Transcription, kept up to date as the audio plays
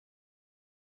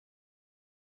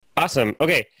Awesome.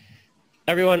 Okay,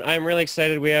 everyone, I'm really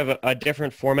excited. We have a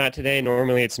different format today.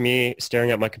 Normally, it's me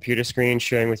staring at my computer screen,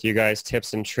 sharing with you guys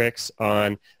tips and tricks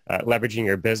on leveraging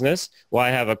your business. Well, I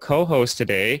have a co-host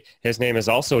today. His name is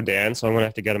also Dan, so I'm going to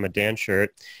have to get him a Dan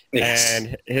shirt. Yes.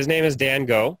 And his name is Dan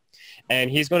Go. And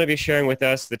he's going to be sharing with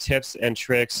us the tips and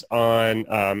tricks on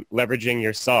leveraging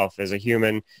yourself as a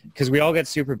human, because we all get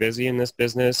super busy in this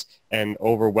business and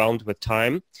overwhelmed with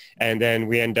time, and then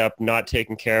we end up not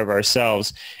taking care of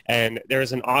ourselves. And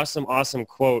there's an awesome, awesome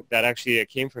quote that actually it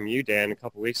came from you, Dan, a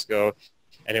couple weeks ago,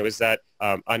 and it was that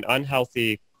an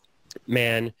unhealthy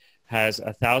man has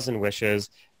 1,000 wishes.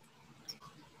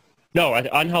 No, an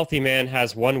unhealthy man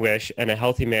has one wish, and a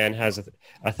healthy man has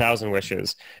 1,000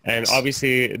 wishes. And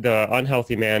obviously, the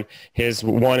unhealthy man, his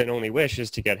one and only wish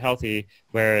is to get healthy,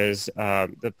 whereas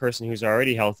the person who's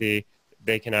already healthy,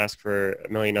 they can ask for a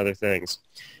million other things.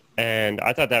 And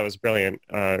I thought that was brilliant,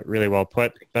 really well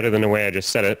put, better than the way I just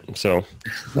said it. So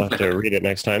I'll have to read it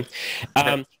next time.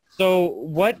 So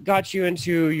what got you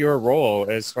into your role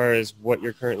as far as what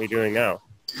you're currently doing now?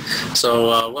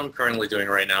 So what I'm currently doing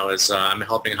right now is I'm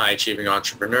helping high-achieving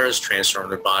entrepreneurs transform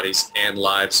their bodies and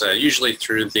lives, usually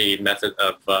through the method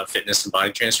of fitness and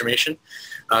body transformation,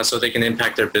 so they can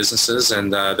impact their businesses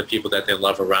and the people that they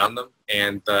love around them.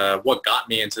 And what got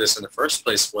me into this in the first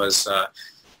place was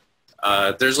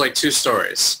there's like two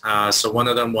stories. So one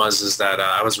of them is that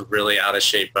I was a really out of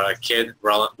shape kid,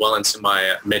 well into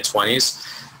my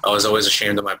mid-20s. I was always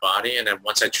ashamed of my body, and then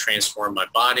once I transformed my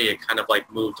body, it kind of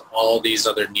like moved all these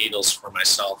other needles for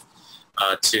myself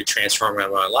to transform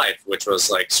my life, which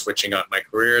was like switching up my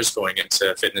careers, going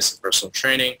into fitness and personal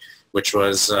training, which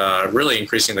was really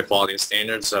increasing the quality and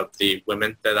standards of the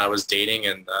women that I was dating,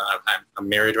 and I'm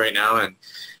married right now, and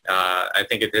I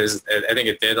think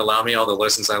it did allow me, all the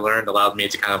lessons I learned allowed me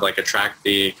to kind of like attract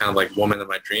the kind of like woman of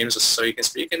my dreams, so you can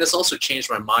speak, and it's also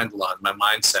changed my mind a lot, my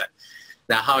mindset.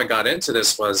 Now, how I got into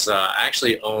this was I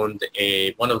actually owned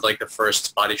one of like the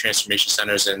first body transformation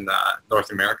centers in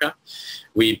North America.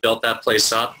 We built that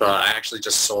place up. I actually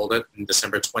just sold it in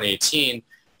December 2018.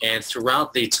 And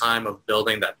throughout the time of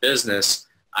building that business,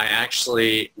 I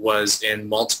actually was in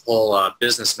multiple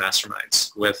business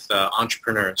masterminds with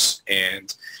entrepreneurs.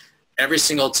 And every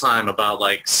single time, about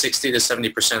like 60 to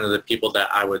 70% of the people that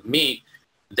I would meet,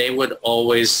 they would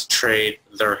always trade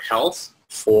their health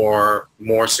for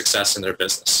more success in their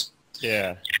business.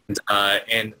 Yeah.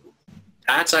 And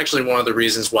that's actually one of the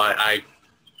reasons why I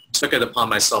took it upon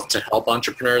myself to help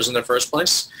entrepreneurs in the first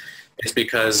place. It's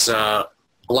because a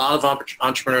lot of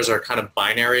entrepreneurs are kind of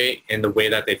binary in the way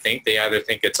that they think. They either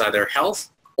think it's either health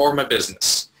or my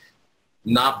business,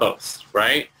 not both,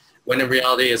 right? When in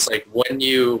reality, it's like when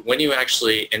you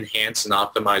actually enhance and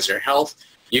optimize your health,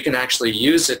 you can actually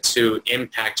use it to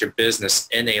impact your business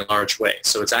in a large way.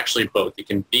 So it's actually both. You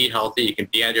can be healthy, you can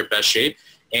be at your best shape,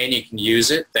 and you can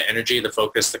use it, the energy, the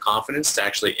focus, the confidence to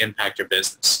actually impact your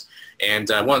business. And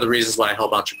one of the reasons why I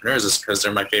help entrepreneurs is because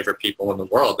they're my favorite people in the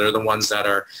world. They're the ones that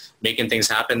are making things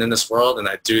happen in this world, and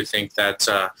I do think that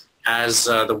as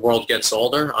the world gets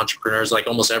older, entrepreneurs, like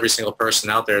almost every single person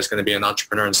out there, is going to be an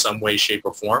entrepreneur in some way, shape,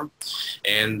 or form.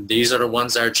 And these are the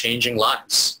ones that are changing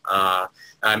lives.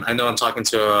 I know I'm talking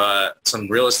to some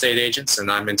real estate agents,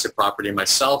 and I'm into property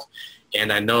myself.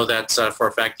 And I know that for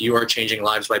a fact you are changing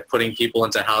lives by putting people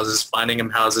into houses, finding them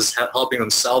houses, helping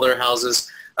them sell their houses,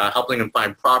 helping them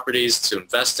find properties to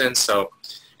invest in. So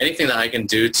anything that I can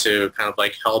do to kind of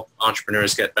like help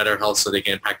entrepreneurs get better health so they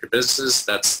can impact their businesses,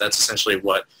 that's essentially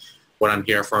what I'm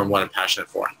here for and what I'm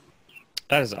passionate for.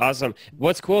 That is awesome.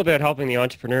 What's cool about helping the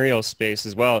entrepreneurial space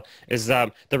as well is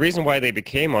the reason why they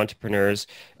became entrepreneurs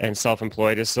and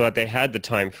self-employed is so that they had the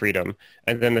time freedom.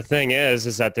 And then the thing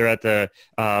is that they're at the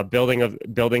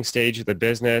building stage of the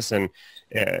business, and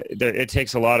it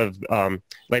takes a lot of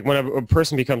like when a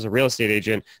person becomes a real estate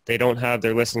agent, they don't have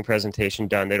their listing presentation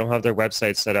done, they don't have their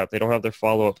website set up, they don't have their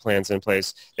follow-up plans in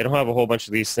place, they don't have a whole bunch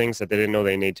of these things that they didn't know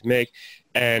they need to make.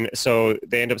 And so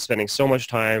they end up spending so much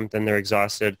time, then they're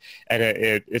exhausted, and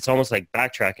it's almost like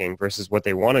backtracking versus what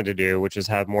they wanted to do, which is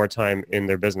have more time in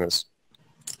their business.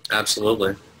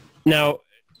 Absolutely. Now,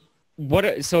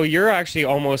 so you're actually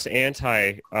almost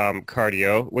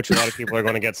anti-cardio, which a lot of people are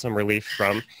going to get some relief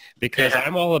from, because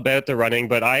I'm all about the running,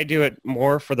 but I do it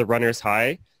more for the runner's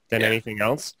high than anything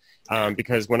else.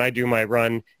 Because when I do my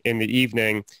run in the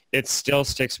evening, it still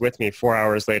sticks with me 4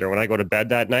 hours later. When I go to bed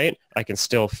that night, I can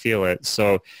still feel it.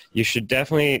 So you should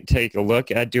definitely take a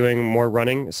look at doing more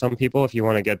running, some people, if you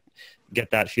want to get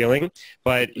that feeling.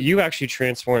 But you actually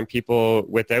transform people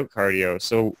without cardio.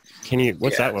 So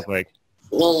what's that look like?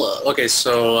 Well, okay,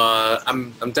 so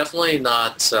I'm definitely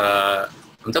not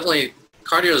I'm definitely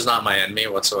cardio is not my enemy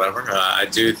whatsoever. I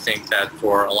do think that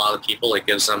for a lot of people, it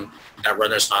gives them that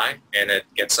runner's high, and it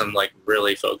gets them like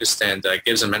really focused and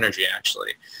gives them energy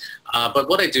actually. But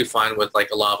what I do find with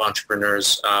like a lot of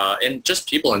entrepreneurs and just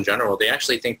people in general, they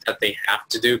actually think that they have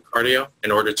to do cardio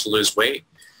in order to lose weight.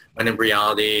 When in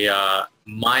reality,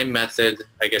 my method,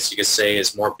 I guess you could say,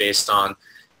 is more based on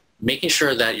making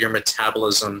sure that your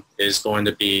metabolism is going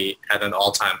to be at an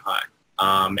all-time high.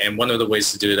 And one of the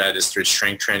ways to do that is through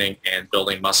strength training and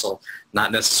building muscle,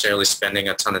 not necessarily spending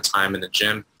a ton of time in the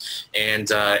gym. And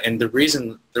the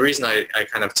reason I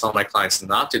kind of tell my clients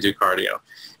not to do cardio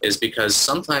is because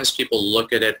sometimes people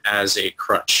look at it as a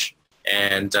crutch.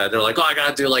 And they're like, oh, I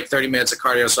got to do like 30 minutes of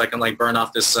cardio so I can like burn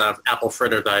off this apple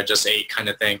fritter that I just ate kind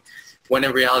of thing. When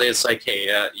in reality, it's like,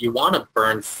 hey, you want to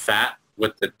burn fat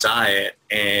with the diet,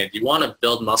 and you want to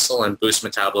build muscle and boost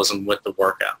metabolism with the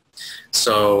workout.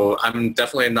 So I'm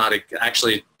definitely not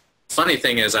actually. Funny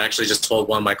thing is, I actually just told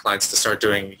one of my clients to start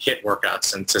doing HIIT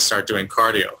workouts and to start doing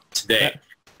cardio today,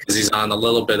 because he's on a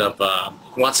little bit of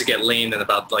wants to get lean in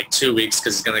about like 2 weeks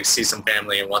because he's going to see some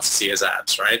family and wants to see his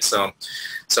abs, right?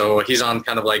 So he's on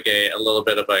kind of like a little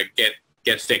bit of a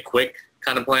get fit quick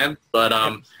kind of plan. But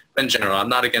in general, I'm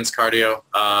not against cardio.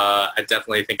 I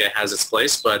definitely think it has its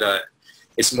place, but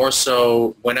it's more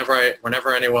so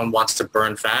whenever anyone wants to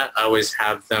burn fat, I always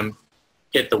have them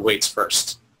hit the weights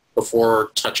first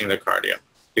before touching the cardio,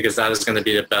 because that is going to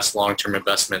be the best long-term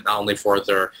investment, not only for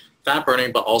their fat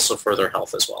burning, but also for their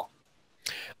health as well.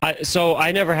 So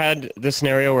I never had the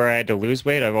scenario where I had to lose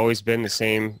weight. I've always been the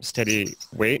same steady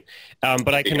weight.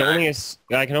 But I can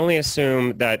only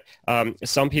assume that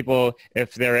some people,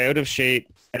 if they're out of shape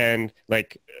and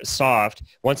like soft,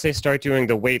 once they start doing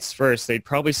the weights first, they'd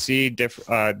probably see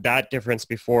that difference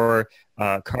before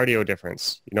cardio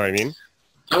difference. You know what I mean?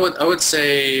 I would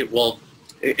say, well,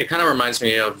 it kind of reminds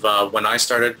me of when I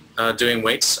started doing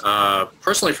weights.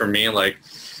 Personally, for me, like,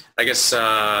 I guess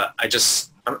I'd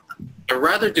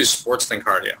rather do sports than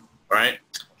cardio, right?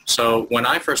 So when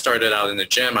I first started out in the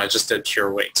gym, I just did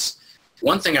pure weights.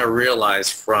 One thing I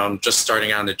realized from just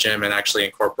starting out in the gym and actually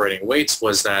incorporating weights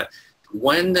was that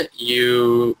when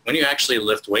you actually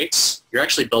lift weights, you're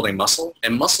actually building muscle,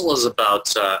 and muscle is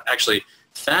about actually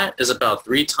fat is about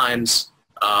 3 times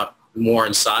more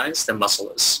in size than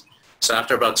muscle is. So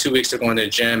after about 2 weeks of going to the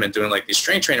gym and doing like these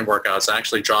strength training workouts, I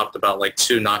actually dropped about like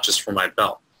 2 notches from my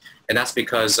belt. And that's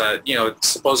because,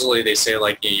 supposedly they say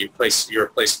like you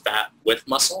replace fat with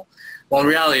muscle. Well, in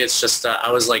reality, it's just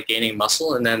I was like gaining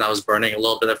muscle, and then I was burning a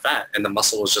little bit of fat, and the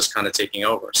muscle was just kind of taking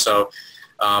over. So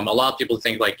a lot of people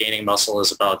think like gaining muscle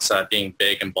is about being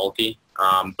big and bulky.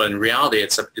 But in reality,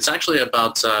 it's actually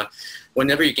about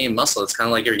whenever you gain muscle, it's kind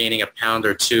of like you're gaining a pound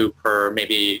or 2 per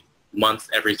maybe month,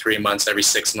 every 3 months, every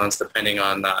 6 months, depending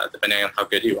on how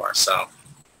good you are. So,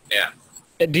 yeah.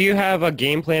 Do you have a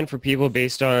game plan for people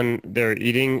based on their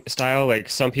eating style? Like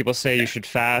some people say you should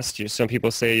fast. Some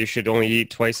people say you should only eat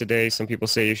twice a day. Some people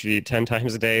say you should eat 10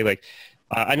 times a day. Like,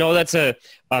 I know that's a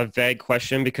vague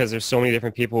question because there's so many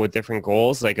different people with different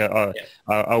goals. Like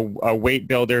a weight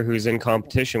builder who's in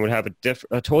competition would have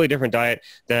a totally different diet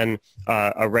than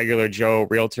a regular Joe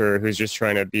realtor who's just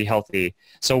trying to be healthy.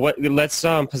 So let's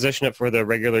position it for the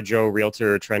regular Joe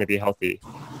realtor trying to be healthy.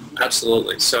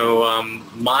 Absolutely. So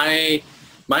my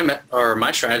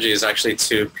strategy is actually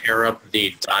to pair up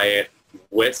the diet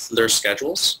with their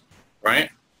schedules, right?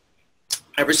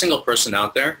 Every single person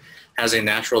out there has a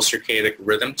natural circadian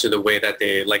rhythm to the way that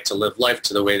they like to live life,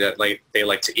 to the way that they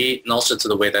like to eat, and also to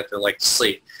the way that they like to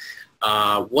sleep.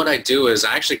 What I do is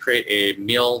I actually create a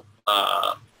meal,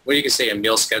 a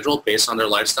meal schedule based on their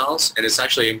lifestyles, and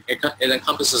it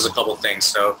encompasses a couple things.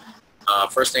 So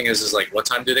first thing is like what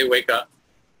time do they wake up?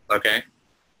 Okay,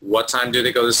 what time do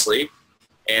they go to sleep?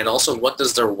 And also, what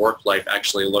does their work life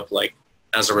actually look like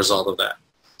as a result of that?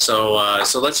 So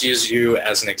let's use you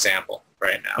as an example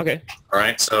right now. Okay. All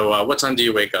right. So what time do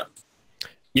you wake up?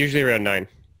 Usually around 9.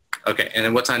 Okay. And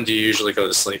then what time do you usually go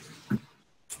to sleep?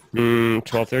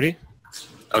 12:30.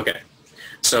 Okay.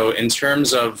 So in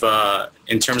terms of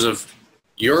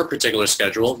your particular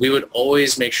schedule, we would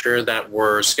always make sure that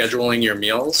we're scheduling your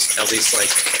meals at least like,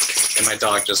 and my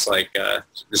dog just like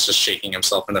is just shaking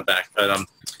himself in the back, but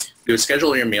you would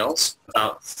schedule your meals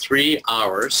about 3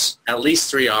 hours, at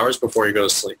least 3 hours before you go to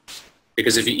sleep.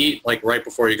 Because if you eat like right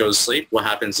before you go to sleep, what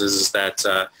happens is that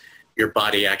your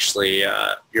body actually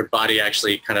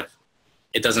kind of,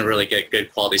 it doesn't really get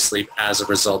good quality sleep as a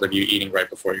result of you eating right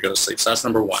before you go to sleep. So that's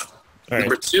number 1. Right.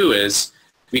 Number 2 is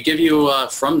we give you,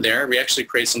 from there, we actually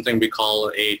create something we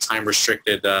call a time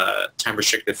restricted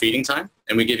feeding time.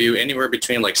 And we give you anywhere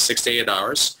between like 6 to 8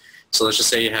 hours So let's just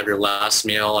say you have your last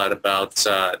meal at about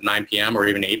 9 p.m. or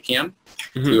even 8 p.m.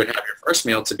 Mm-hmm. You would have your first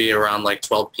meal to be around like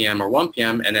 12 p.m. or 1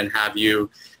 p.m. and then have you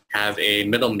have a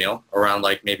middle meal around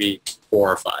like maybe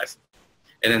 4 or 5.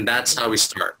 And then that's how we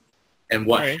start. And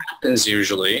what happens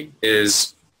usually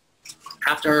is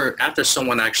after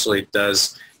someone actually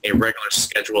does a regular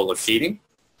schedule of feeding,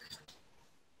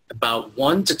 about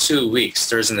 1 to 2 weeks,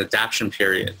 there's an adaptation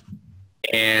period.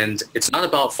 And it's not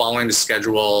about following the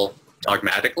schedule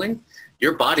dogmatically.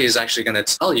 Your body is actually going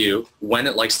to tell you when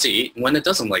it likes to eat and when it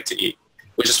doesn't like to eat,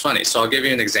 which is funny. So I'll give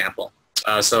you an example.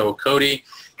 So Cody,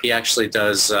 he actually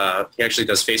does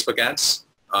Facebook ads.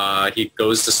 He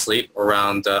goes to sleep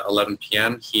around 11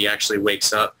 p.m. He actually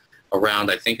wakes up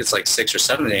around, I think it's like 6 or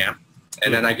 7 a.m.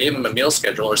 And then I gave him a meal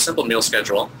schedule, or a simple meal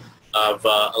schedule of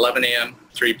 11 a.m.,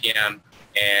 3 p.m.,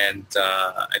 and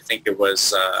I think it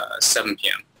was 7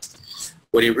 p.m.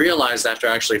 What he realized after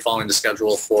actually following the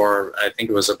schedule for, I think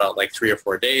it was about like 3 or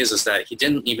 4 days, is that he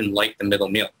didn't even like the middle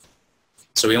meal.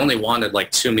 So he only wanted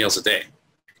like 2 meals a day.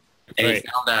 And he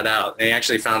found that out. And he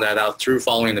actually found that out through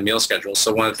following the meal schedule.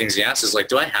 So one of the things he asked is like,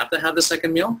 do I have to have the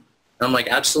second meal? And I'm like,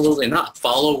 absolutely not.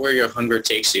 Follow where your hunger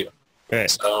takes you. Right.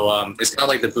 So it's kind of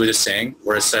like the Buddhist saying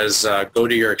where it says, go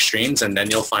to your extremes and then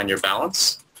you'll find your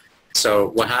balance. So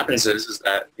what happens is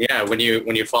that, yeah, when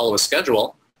you follow a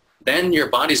schedule, then your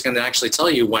body's going to actually tell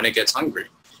you when it gets hungry.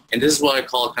 And this is what I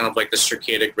call kind of like the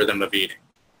circadian rhythm of eating.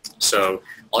 So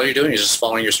all you're doing is just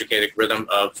following your circadian rhythm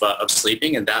of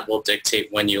sleeping, and that will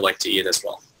dictate when you like to eat as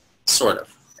well, sort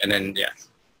of. And then, yeah.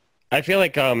 I feel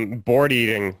like bored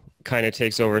eating kind of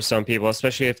takes over some people,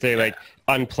 especially if they like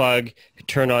unplug,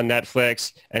 turn on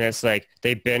Netflix, and it's like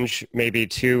they binge maybe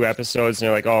 2 episodes and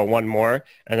they're like, oh, one more.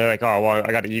 And they're like, oh, well,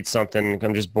 I got to eat something.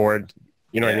 I'm just bored.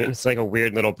 You know what I mean? It's like a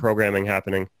weird little programming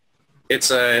happening.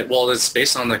 Well, it's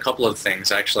based on a couple of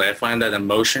things, actually. I find that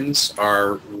emotions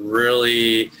are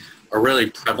really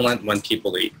prevalent when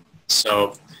people eat.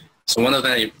 So one of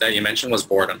them that you mentioned was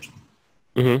boredom.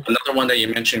 Mm-hmm. Another one that you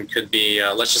mentioned could be,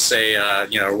 let's just say,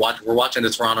 we're watching the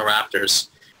Toronto Raptors,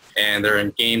 and they're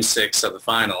in Game 6 of the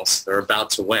finals. They're about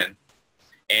to win,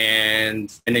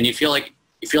 and then you feel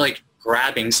like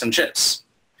grabbing some chips.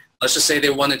 Let's just say they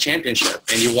won a championship,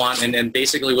 and you want, and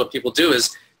basically what people do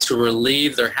is to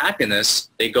relieve their happiness,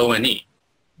 they go and eat.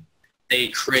 They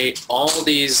create all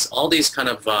these kind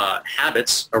of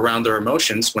habits around their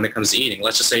emotions when it comes to eating.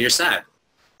 Let's just say you're sad.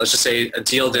 Let's just say a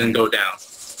deal didn't go down,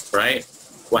 right?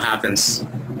 What happens?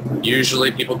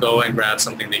 Usually people go and grab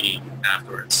something to eat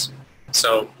afterwards.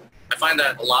 So I find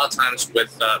that a lot of times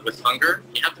with hunger,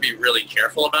 you have to be really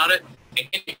careful about it.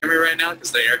 And can you hear me right now?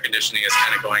 Because the air conditioning is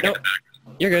kind of going in the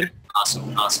background. You're good.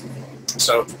 Awesome.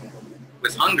 So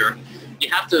with hunger, you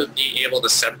have to be able to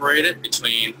separate it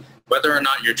between whether or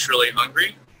not you're truly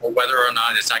hungry or whether or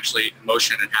not it's actually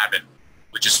emotion and habit,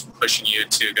 which is pushing you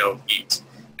to go eat.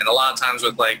 And a lot of times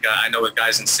with I know with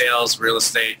guys in sales, real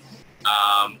estate,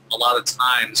 a lot of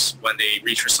times when they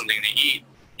reach for something to eat,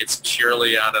 it's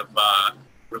purely out of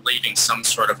relieving some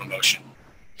sort of emotion.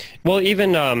 Well,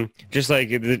 even just like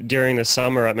during the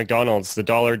summer at McDonald's, the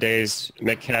Dollar Days,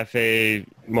 McCafe,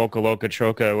 Mocha Loca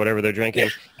Troca, whatever they're drinking,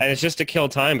 and it's just to kill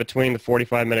time between the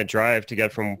 45-minute drive to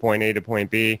get from point A to point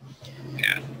B.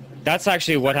 Yeah. That's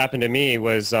actually what happened to me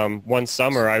was one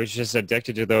summer I was just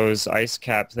addicted to those ice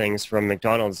cap things from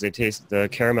McDonald's. They taste the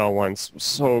caramel ones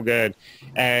so good.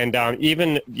 And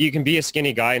even you can be a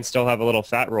skinny guy and still have a little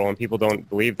fat roll, and people don't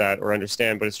believe that or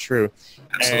understand, but it's true.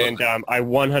 Absolutely. And I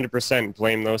 100%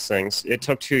 blame those things. It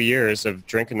took 2 years of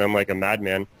drinking them like a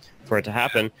madman for it to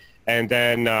happen. And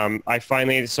then I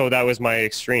finally, so that was my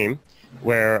extreme,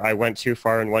 where I went too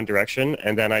far in one direction,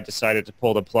 and then I decided to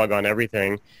pull the plug on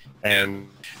everything. And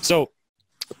so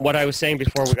what I was saying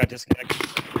before we got disconnected,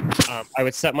 I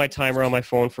would set my timer on my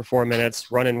phone for 4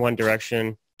 minutes, run in one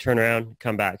direction, turn around,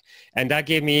 come back. And that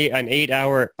gave me an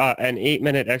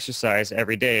 8-minute exercise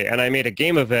every day. And I made a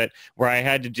game of it where I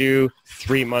had to do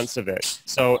 3 months of it.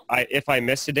 So if I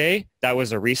missed a day, that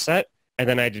was a reset, and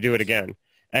then I had to do it again.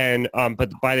 And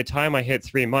but by the time I hit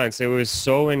 3 months, it was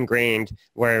so ingrained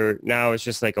where now it's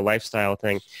just like a lifestyle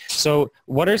thing. So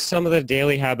what are some of the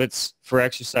daily habits for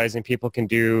exercising people can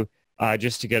do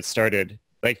just to get started?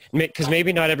 Like, because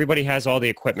maybe not everybody has all the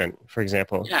equipment, for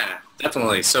example. Yeah,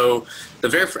 definitely. So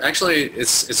actually,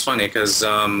 it's funny because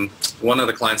one of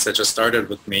the clients that just started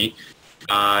with me,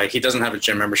 he doesn't have a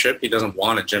gym membership. He doesn't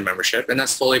want a gym membership, and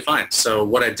that's totally fine. So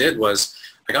what I did was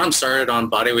I got him started on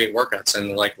body weight workouts,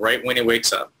 and right when he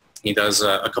wakes up, he does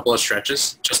a couple of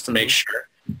stretches just to make sure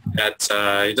that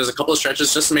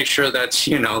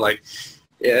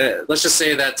Yeah, let's just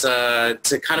say that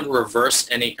to kind of reverse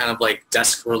any kind of like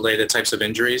desk-related types of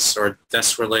injuries or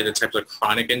desk-related types of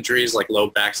chronic injuries like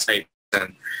low back tightness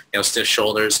and stiff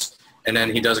shoulders, and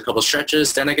then he does a couple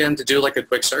stretches. Then again, to do like a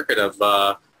quick circuit of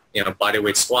body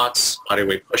weight squats, body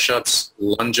weight push-ups,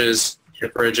 lunges,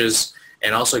 hip bridges,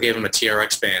 and also gave him a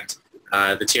TRX band.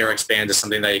 The TRX band is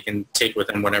something that you can take with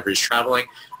him whenever he's traveling,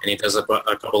 and he does a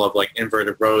couple of like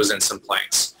inverted rows and some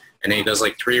planks. And then he does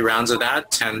like 3 rounds of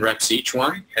that, 10 reps each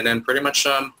one, and then pretty much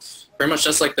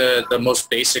that's like the most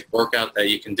basic workout that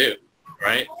you can do,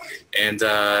 right? And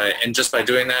just by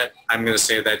doing that, I'm going to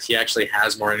say that he actually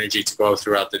has more energy to go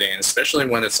throughout the day, and especially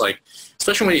when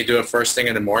you do it first thing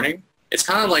in the morning, it's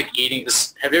kind of like eating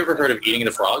this. Have you ever heard of eating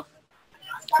the frog?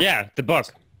 Yeah, the book.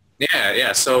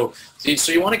 Yeah. So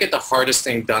you want to get the hardest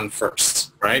thing done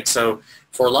first, right? So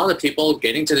for a lot of people,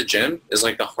 getting to the gym is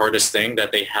like the hardest thing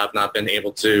that they have not been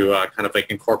able to kind of like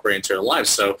incorporate into their lives.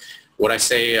 So what I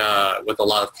say with a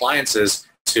lot of clients is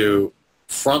to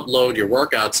front load your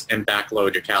workouts and back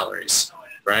load your calories,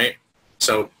 right?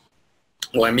 So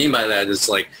what I mean by that is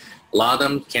like a lot of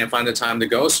them can't find the time to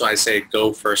go. So I say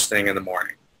go first thing in the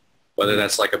morning, whether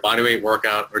that's like a bodyweight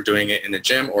workout or doing it in the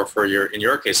gym, or in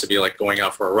your case, it'd be like going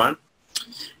out for a run.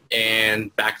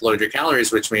 And backload your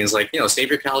calories, which means like, save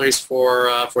your calories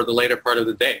for the later part of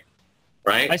the day,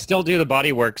 right? I still do the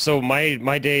body work. So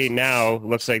my day now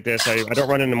looks like this. I don't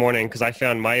run in the morning because I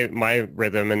found my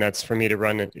rhythm, and that's for me to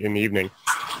run in the evening.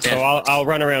 So Yeah. I'll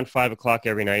run around 5 o'clock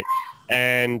every night.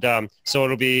 And so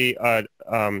it'll be a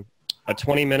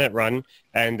 20-minute run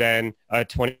and then a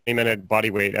 20-minute body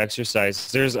weight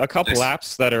exercise. There's a couple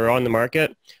apps that are on the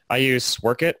market. I use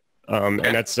Sworkit. And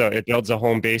that's it builds a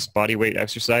home-based body weight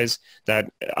exercise that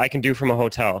I can do from a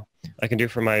hotel. I can do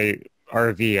from my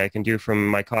RV. I can do from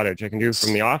my cottage. I can do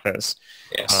from the office,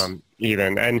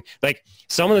 even. And like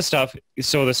some of the stuff,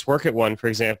 so this Sworkit one, for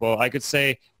example, I could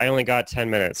say I only got 10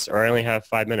 minutes or I only have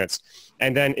 5 minutes.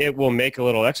 And then it will make a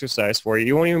little exercise for you.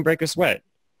 You won't even break a sweat.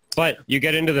 But you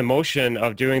get into the motion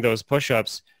of doing those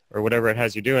push-ups or whatever it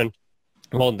has you doing.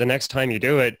 Well, the next time you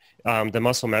do it, the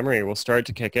muscle memory will start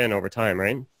to kick in over time,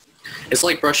 right? It's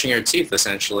like brushing your teeth,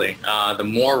 essentially. The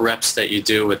more reps that you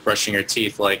do with brushing your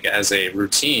teeth, like as a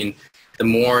routine, the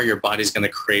more your body's going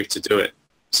to crave to do it.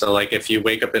 So like if you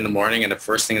wake up in the morning and the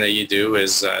first thing that you do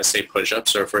is say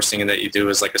push-ups, or first thing that you do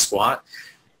is like a squat,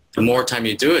 the more times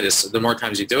you do it is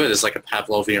like a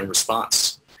Pavlovian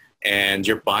response. And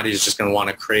your body is just going to want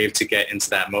to crave to get into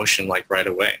that motion like right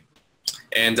away.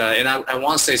 And I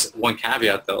want to say one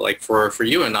caveat though, like for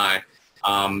you and I,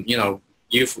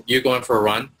 you going for a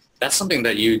run, that's something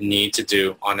that you need to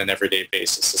do on an everyday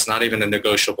basis. It's not even a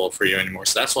negotiable for you anymore.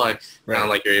 So that's why kind of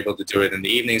like you're able to do it in the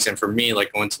evenings. And for me,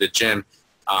 like going to the gym,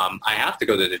 I have to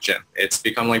go to the gym. It's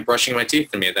become like brushing my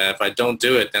teeth to me, that if I don't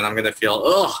do it, then I'm going to feel,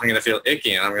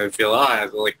 icky, and I'm going to feel,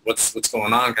 like what's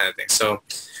going on kind of thing. So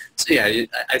yeah,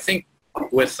 I think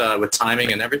with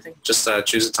timing and everything, just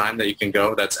choose a time that you can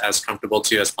go that's as comfortable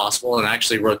to you as possible. And I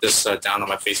actually wrote this down on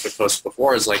my Facebook post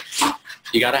before, is like,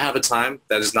 you got to have a time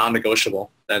that is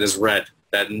non-negotiable, that is red,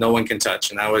 that no one can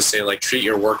touch. And I always say, like, treat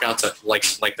your workouts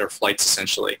like they're flights,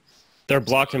 essentially. They're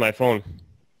blocked in my phone.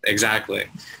 Exactly.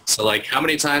 So like, how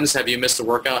many times have you missed a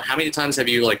workout? How many times have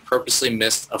you like purposely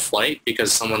missed a flight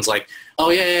because someone's like, oh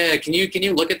yeah, can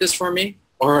you look at this for me?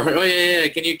 Or oh yeah,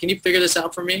 can you figure this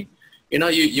out for me?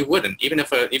 You wouldn't, even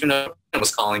if a friend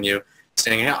was calling you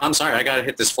saying, hey, I'm sorry, I got to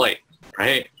hit this flight,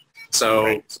 right?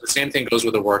 So the same thing goes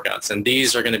with the workouts, and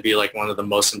these are going to be like one of the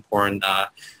most important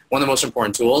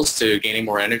tools to gaining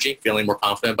more energy, feeling more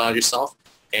confident about yourself,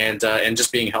 and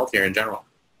just being healthier in general.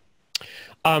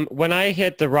 When I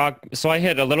hit the rock, so I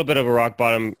hit a little bit of a rock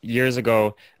bottom years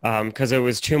ago because it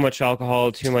was too much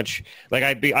alcohol, too much, like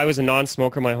I was a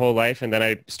non-smoker my whole life, and then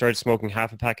I started smoking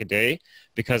half a pack a day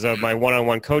because of my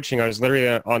one-on-one coaching. I was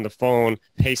literally on the phone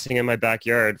pacing in my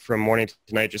backyard from morning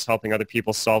to night, just helping other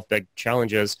people solve big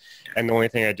challenges, and the only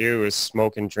thing I do is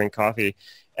smoke and drink coffee.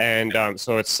 And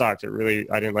so it sucked.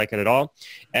 I didn't like it at all.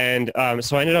 And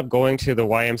so I ended up going to the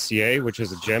YMCA, which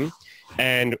is a gym.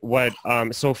 And what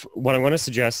I'm going to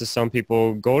suggest is some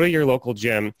people go to your local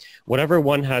gym, whatever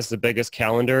one has the biggest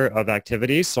calendar of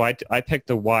activities. So I picked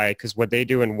the Y because what they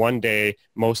do in one day,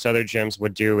 most other gyms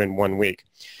would do in 1 week.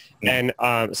 And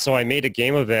so I made a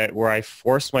game of it where I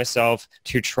forced myself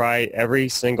to try every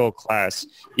single class,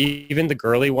 even the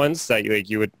girly ones that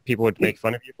people would make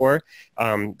fun of you for.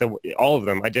 All of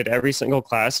them, I did every single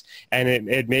class, and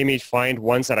it made me find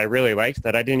ones that I really liked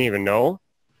that I didn't even know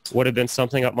would have been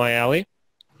something up my alley.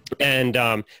 And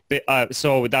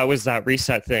so that was that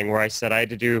reset thing where I said I had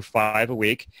to do 5 a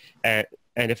week, and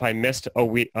and if I missed a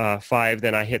week 5,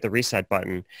 then I hit the reset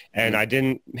button. And I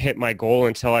didn't hit my goal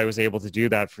until I was able to do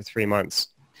that for 3 months.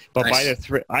 But by Nice.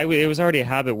 it was already a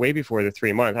habit way before the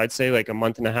 3 months. I'd say like a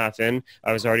month and a half in,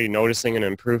 I was already noticing an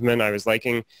improvement. I was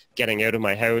liking getting out of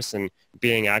my house and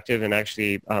being active and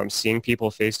actually seeing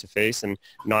people face to face and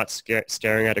not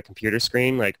staring at a computer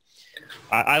screen. Like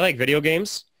I like video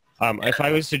games. If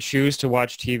I was to choose to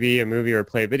watch TV, a movie, or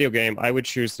play a video game, I would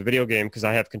choose the video game because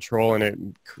I have control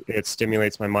and it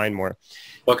stimulates my mind more.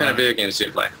 What kind of video games do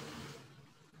you play?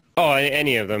 Oh,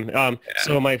 any of them.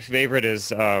 So my favorite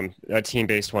is a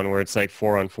team-based one where it's like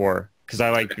 4-on-4 because I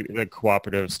like the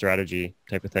cooperative strategy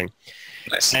type of thing.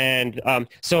 Nice. And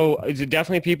so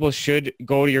definitely people should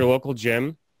go to your local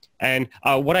gym. And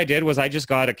what I did was I just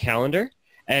got a calendar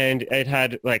and it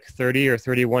had like 30 or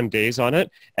 31 days on it.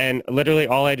 And literally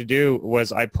all I had to do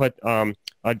was I put, I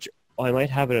might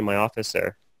have it in my office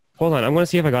there. Hold on, I'm going to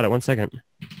see if I got it. 1 second.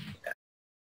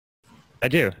 I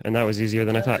do, and that was easier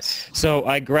than I thought. So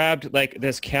I grabbed like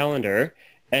this calendar,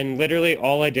 and literally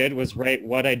all I did was write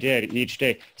what I did each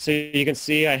day. So you can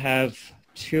see I have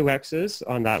 2 X's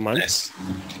on that month. Nice.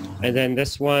 And then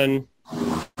this one,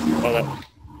 oh,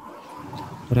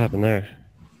 what happened there?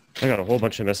 I got a whole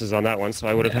bunch of misses on that one, so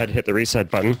I would have had to hit the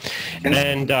reset button.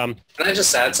 And can I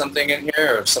just add something in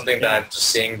here, or something that I'm just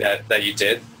seeing that you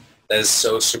did that is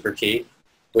so super key,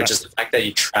 which is the fact that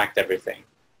you tracked everything.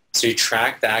 So you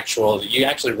tracked you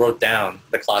actually wrote down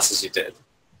the classes you did.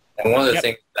 And one of the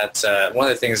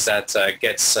things that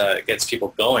gets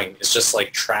people going is just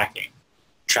like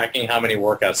tracking how many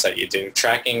workouts that you do,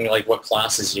 tracking like what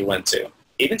classes you went to,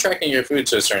 even tracking your food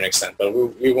to a certain extent, but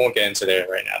we won't get into there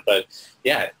right now. But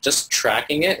yeah, just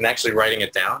tracking it and actually writing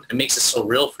it down, it makes it so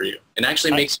real for you. It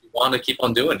actually makes you want to keep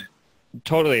on doing it.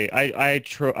 Totally.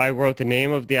 I wrote the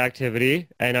name of the activity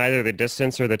and either the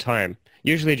distance or the time.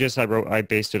 Usually just I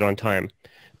based it on time.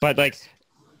 But like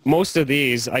most of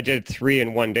these, I did 3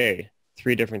 in 1 day,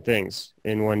 3 different things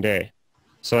in 1 day.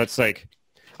 So it's like,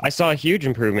 I saw a huge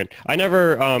improvement. I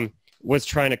never was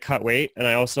trying to cut weight, and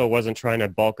I also wasn't trying to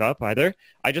bulk up either.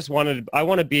 I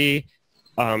want to be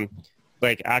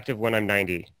like active when I'm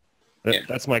 90.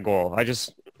 That's my goal.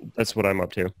 That's what I'm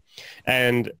up to.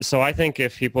 And so I think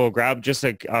if people grab just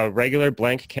a regular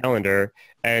blank calendar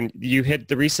and you hit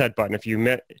the reset button, if you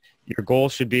met, your goal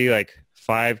should be like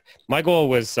 5. My goal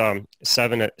was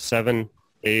 7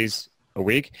 days a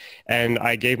week, and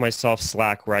I gave myself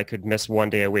slack where I could miss 1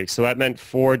 day a week. So that meant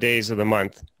 4 days of the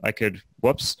month I could,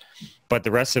 but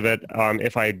the rest of it,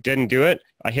 if I didn't do it,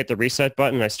 I hit the reset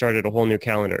button and I started a whole new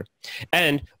calendar.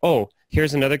 And,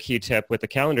 here's another key tip with the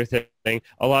calendar thing.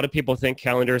 A lot of people think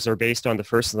calendars are based on the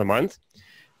first of the month.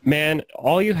 Man,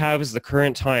 all you have is the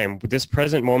current time, this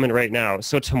present moment right now.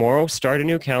 So tomorrow, start a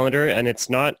new calendar, and it's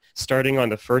not starting on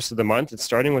the first of the month. It's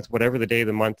starting with whatever the day of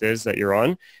the month is that you're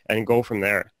on, and go from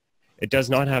there. It does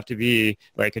not have to be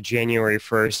like a January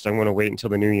 1st, I'm going to wait until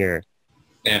the new year.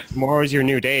 Yeah. Tomorrow is your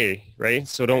new day, right?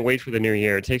 So don't wait for the new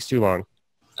year. It takes too long.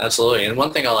 Absolutely. And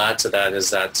one thing I'll add to that is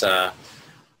that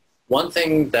one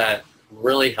thing that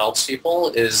really helps people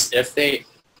is if they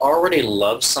already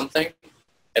love something,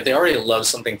 if they already love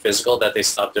something physical that they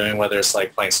stop doing, whether it's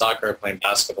like playing soccer, playing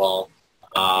basketball,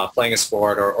 playing a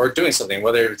sport, or doing something,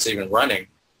 whether it's even running,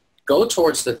 go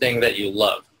towards the thing that you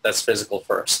love that's physical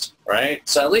first, right?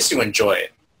 So at least you enjoy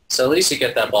it. So at least you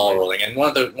get that ball rolling. And one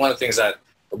of the things that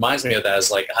reminds me of that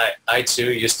is like I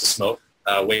too used to smoke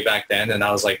way back then, and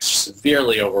I was like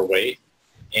severely overweight.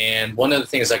 And one of the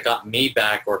things that got me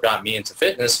into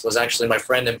fitness was actually my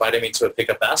friend invited me to a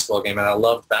pickup basketball game, and I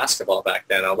loved basketball back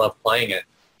then. I loved playing it.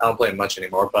 I don't play it much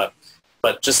anymore,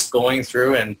 but just going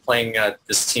through and playing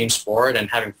this team sport and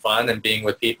having fun and being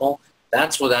with people,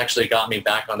 that's what actually got me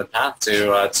back on the path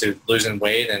to losing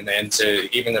weight and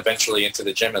to even eventually into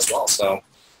the gym as well. So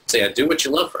yeah, do what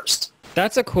you love first.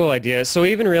 That's a cool idea. So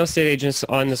even real estate agents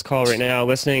on this call right now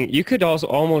listening, you could also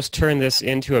almost turn this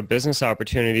into a business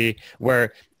opportunity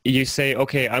where you say,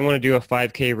 okay, I want to do a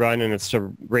 5K run and it's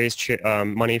to raise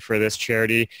money for this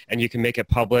charity, and you can make it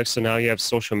public. So now you have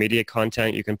social media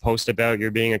content you can post about, you're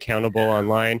being accountable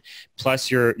online. Plus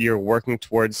you're working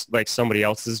towards like somebody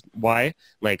else's why,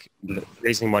 like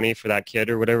raising money for that kid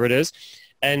or whatever it is.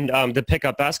 And the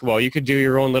pickup basketball, you could do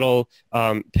your own little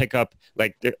pickup,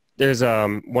 like there's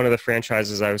one of the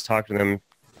franchises, I was talking to them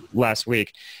last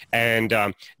week, and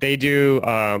they do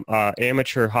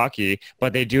amateur hockey,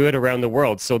 but they do it around the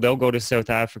world. So they'll go to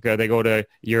South Africa, they go to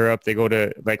Europe, they go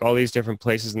to like all these different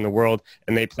places in the world,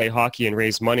 and they play hockey and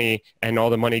raise money, and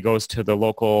all the money goes to the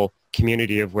local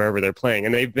community of wherever they're playing.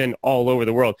 And they've been all over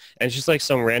the world. And it's just like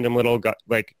some random little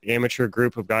like amateur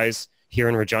group of guys here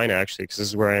in Regina, actually, because this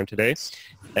is where I am today.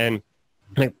 And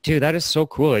Like, dude, that is so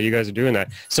cool that you guys are doing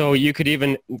that. So you could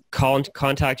even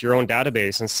contact your own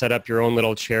database and set up your own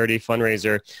little charity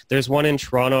fundraiser. There's one in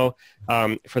Toronto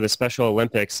for the Special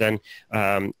Olympics, and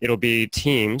it'll be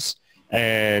teams.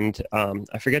 And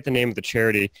I forget the name of the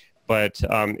charity, but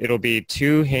it'll be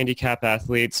 2 handicap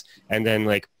athletes and then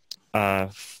like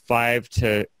 5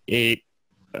 to 8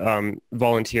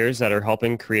 volunteers that are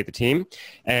helping create the team.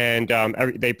 And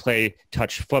they play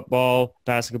touch football,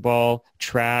 basketball,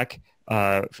 track,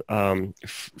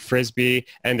 frisbee,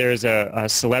 and there's a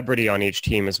celebrity on each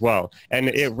team as well. And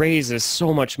it raises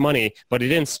so much money, but it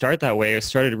didn't start that way. It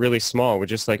started really small with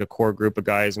just like a core group of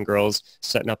guys and girls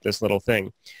setting up this little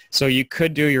thing. So you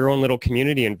could do your own little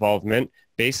community involvement,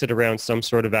 base it around some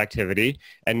sort of activity,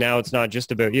 and now it's not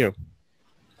just about you.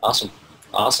 Awesome.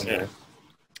 Awesome. Yeah.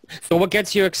 So what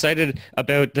gets you excited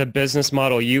about the business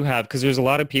model you have? Because there's a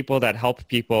lot of people that help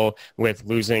people with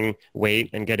losing weight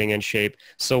and getting in shape.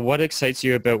 So what excites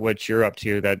you about what you're up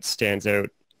to that stands out?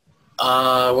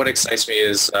 What excites me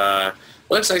is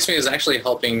actually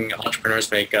helping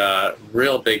entrepreneurs make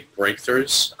real big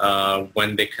breakthroughs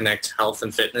when they connect health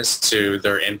and fitness to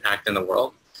their impact in the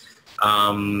world.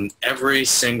 Every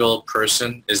single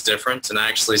person is different, and I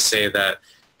actually say that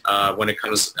when it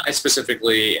comes, I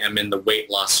specifically am in the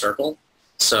weight loss circle.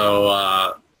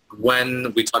 So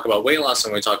when we talk about weight loss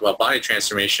and when we talk about body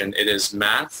transformation, it is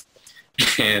math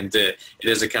and it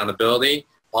is accountability,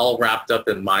 all wrapped up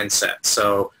in mindset.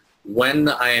 So when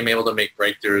I am able to make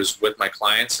breakthroughs with my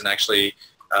clients and actually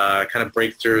kind of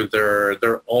break through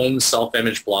their own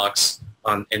self-image blocks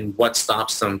and what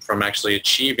stops them from actually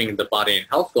achieving the body and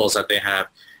health goals that they have,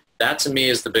 that to me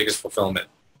is the biggest fulfillment.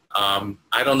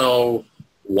 I don't know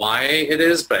why it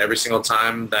is, but every single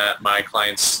time that my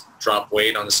clients drop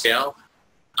weight on the scale,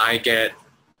 I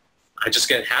just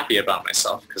get happy about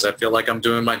myself because I feel like I'm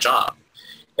doing my job.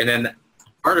 And then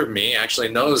part of me actually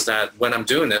knows that when I'm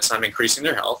doing this, I'm increasing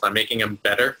their health. I'm making them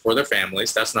better for their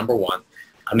families. That's number one.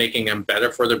 I'm making them better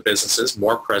for their businesses,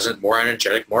 more present, more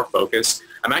energetic, more focused.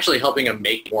 I'm actually helping them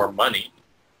make more money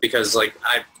because like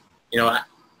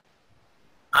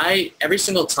every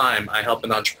single time I help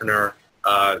an entrepreneur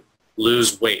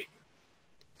lose weight,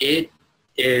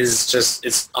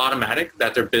 it's automatic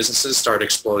that their businesses start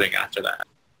exploding after that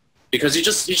because you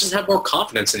just have more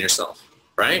confidence in yourself,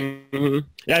 right? Mm-hmm.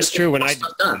 That's true. When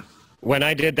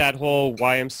I did that whole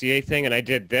YMCA thing and I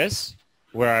did this,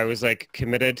 where I was like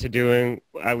committed to doing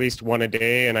at least one a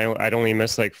day and I'd only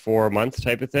miss like 4 months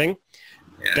type of thing,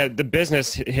 Yeah. the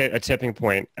business hit a tipping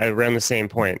point around the same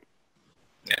point.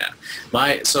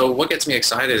 Yeah. So what gets me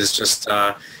excited is just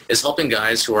is helping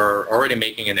guys who are already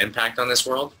making an impact on this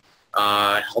world,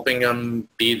 helping them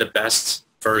be the best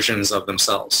versions of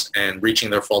themselves and reaching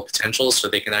their full potential so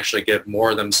they can actually give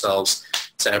more of themselves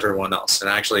to everyone else. And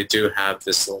I actually do have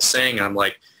this little saying. I'm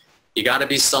like, you got to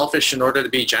be selfish in order to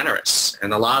be generous.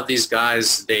 And a lot of these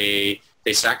guys, they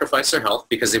sacrifice their health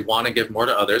because they want to give more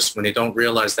to others when they don't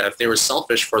realize that if they were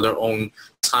selfish for their own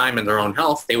time and their own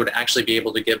health, they would actually be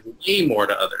able to give way more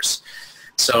to others.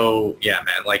 So yeah,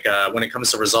 man, like when it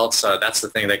comes to results, that's the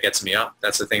thing that gets me up.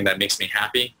 That's the thing that makes me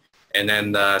happy. And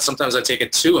then sometimes I take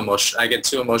it I get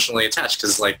too emotionally attached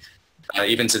because like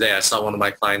even today I saw one of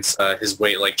my clients, his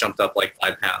weight like jumped up like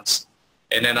 5 pounds.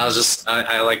 And then I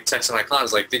like texted my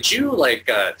clients like, did you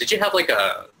have like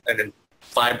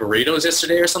 5 burritos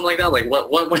yesterday or something like that? Like what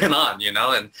went on, you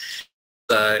know? And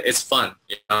it's fun.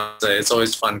 You know? It's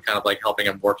always fun kind of like helping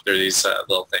them work through these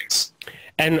little things.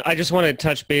 And I just want to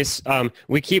touch base.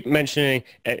 We keep mentioning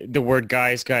the word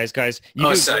guys.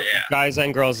 You do guys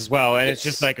and girls as well. And it's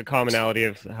just like a commonality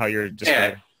of how you're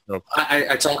describing. Yeah. So.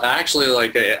 I actually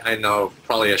like, I know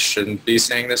probably I shouldn't be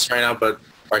saying this right now, or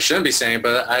I shouldn't be saying,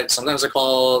 but sometimes I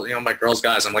call, my girls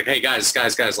guys. I'm like, hey guys,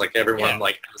 like everyone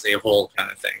like as a whole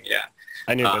kind of thing. Yeah.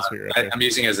 I knew that's what you were saying. I'm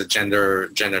using it as a gender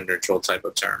neutral type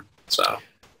of term. So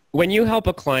when you help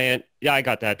a client, yeah, I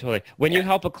got that totally. When you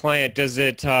help a client, does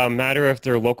it matter if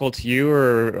they're local to you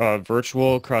or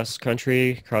virtual, cross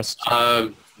country,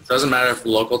 It doesn't matter if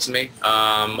local to me.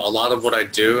 A lot of what I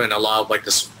do and a lot of like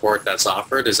the support that's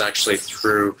offered is actually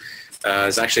through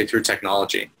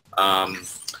technology.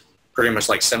 Pretty much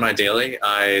like semi-daily,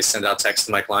 I send out texts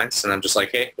to my clients and I'm just like,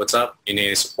 hey, what's up? You need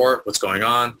any support? What's going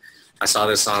on? I saw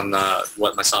this on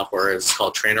what my software is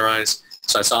called Trainerize.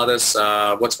 So I saw this.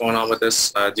 What's going on with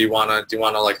this? Do you wanna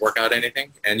like work out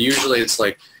anything? And usually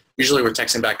we're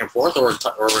texting back and forth, or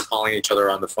we're calling each other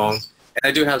on the phone. And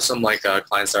I do have some like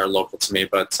clients that are local to me,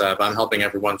 but I'm helping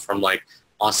everyone from like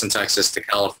Austin, Texas to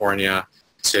California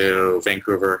to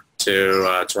Vancouver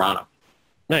to Toronto.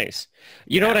 Nice.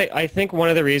 You know what? I think one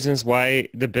of the reasons why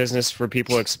the business for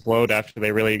people explode after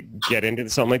they really get into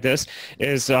something like this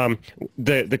is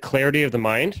the clarity of the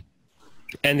mind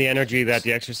and the energy that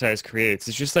the exercise creates.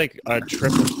 It's just like a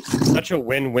triple, such a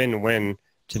win-win-win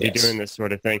to be doing this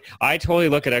sort of thing. I totally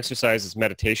look at exercise as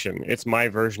meditation. It's my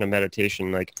version of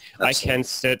meditation. Like I can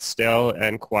sit still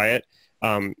and quiet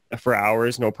for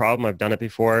hours, no problem. I've done it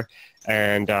before.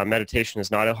 And meditation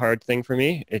is not a hard thing for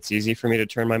me. It's easy for me to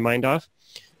turn my mind off.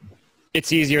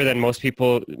 It's easier than most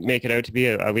people make it out to be,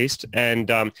 at least.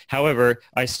 And however,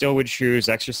 I still would choose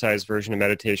exercise version of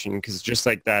meditation because just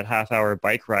like that half-hour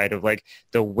bike ride of like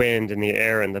the wind and the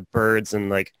air and the birds and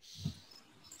like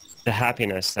the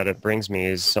happiness that it brings me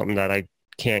is something that I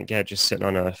can't get just sitting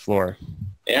on a floor.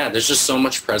 Yeah, there's just so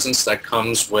much presence that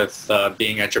comes with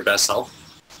being at your best health,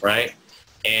 right?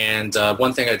 And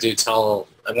one thing I do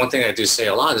say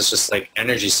a lot is just like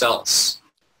energy sells.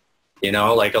 You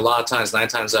know, like a lot of times, 9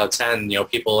 times out of 10, you know,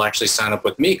 people actually sign up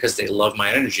with me because they love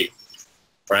my energy,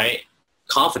 right?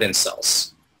 Confidence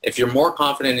sells. If you're more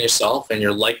confident in yourself and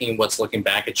you're liking what's looking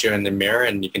back at you in the mirror,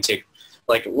 and you can take,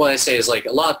 like what I say is like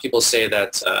a lot of people say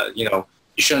that, you know,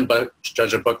 you shouldn't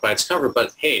judge a book by its cover,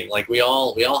 but hey, like we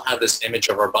all have this image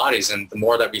of our bodies, and the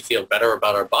more that we feel better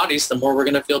about our bodies, the more we're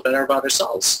going to feel better about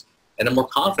ourselves, and the more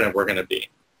confident we're going to be.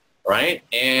 Right?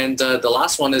 And the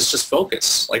last one is just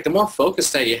focus. Like the more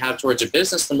focus that you have towards your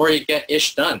business, the more you get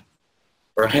ish done,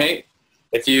 right?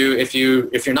 If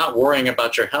you're not worrying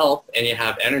about your health and you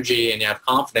have energy and you have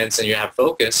confidence and you have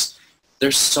focus,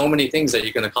 there's so many things that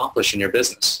you can accomplish in your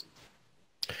business.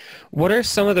 What are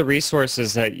some of the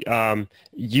resources that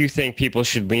you think people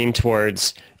should lean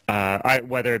towards,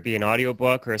 whether it be an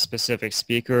audiobook or a specific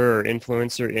speaker or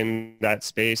influencer in that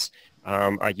space,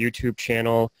 a YouTube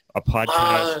channel, a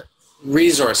podcast?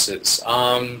 Resources.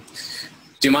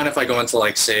 Do you mind if I go into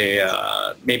like say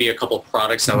maybe a couple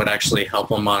products that would actually help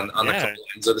them on a couple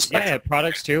ends of the spectrum? Yeah,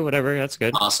 products too, whatever. That's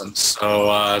good. Awesome.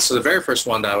 So so the very first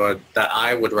one that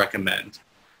I would recommend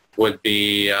would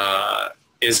be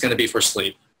is going to be for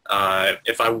sleep.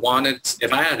 If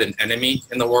I had an enemy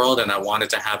in the world and I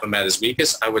wanted to have him at his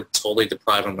weakest, I would totally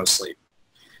deprive him of sleep.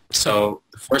 So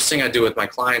the first thing I do with my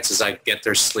clients is I get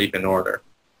their sleep in order.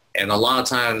 And a lot of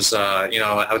times, you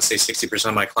know, I would say 60%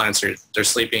 of my clients they're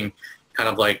sleeping kind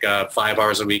of like 5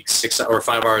 hours a week, 5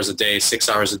 hours a day, 6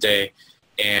 hours a day.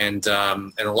 And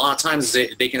a lot of times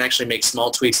they can actually make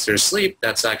small tweaks to their sleep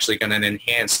that's actually going to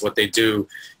enhance what they do,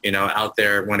 you know, out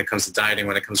there when it comes to dieting,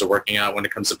 when it comes to working out, when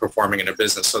it comes to performing in their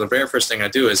business. So the very first thing I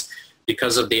do is,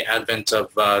 because of the advent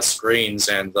of screens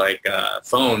and like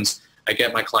phones, I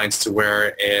get my clients to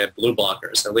wear blue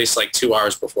blockers at least like 2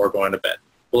 hours before going to bed.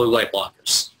 Blue light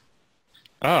blockers.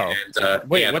 Oh, and,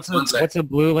 wait, yeah, what's a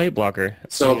blue light blocker?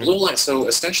 So blue light, so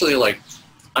essentially like,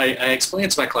 I explain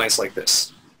it to my clients like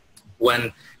this.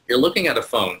 When you're looking at a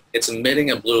phone, it's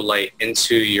emitting a blue light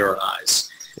into your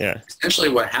eyes. Yeah. Essentially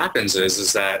what happens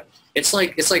is that it's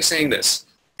like saying this.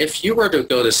 If you were to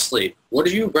go to sleep,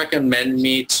 would you recommend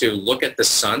me to look at the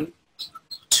sun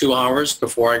 2 hours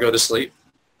before I go to sleep?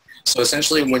 So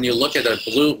essentially when you look at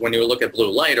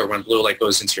blue light, or when blue light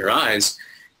goes into your eyes,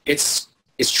 it's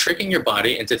tricking your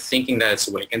body into thinking that it's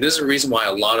awake. And this is the reason why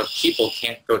a lot of people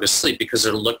can't go to sleep, because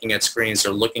they're looking at screens,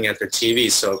 they're looking at their TV.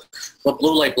 So what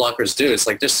blue light blockers do is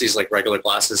like just these like regular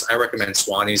glasses. I recommend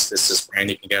Swannies. This is a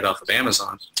brand you can get off of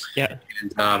Amazon. Yeah.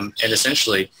 And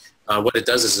essentially what it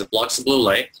does is it blocks the blue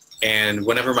light. And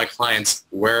whenever my clients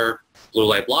wear blue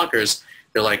light blockers,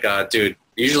 they're like, dude,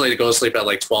 usually they go to sleep at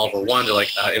like 12 or 1. They're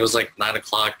like, it was like 9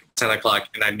 o'clock, 10 o'clock,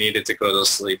 and I needed to go to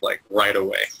sleep like right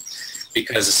away.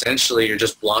 Because essentially you're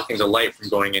just blocking the light from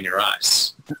going in your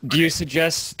eyes. Do you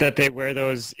suggest that they wear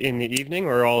those in the evening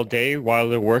or all day while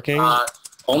they're working?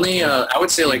 Only, I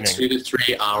would say like 2 to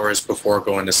 3 hours before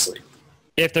going to sleep.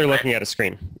 If they're looking at a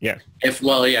screen, yeah.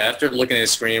 After looking at a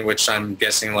screen, which I'm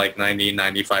guessing like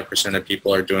 95% of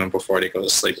people are doing before they go to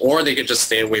sleep. Or they could just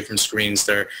stay away from screens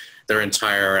their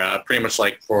entire, pretty much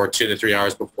like for 2 to 3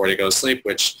 hours before they go to sleep,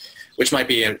 which might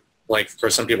be, like for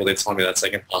some people, they tell me that's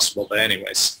like impossible. But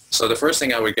anyways, so the first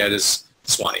thing I would get is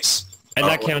Swannies. And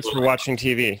that counts for watching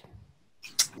TV?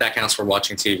 That counts for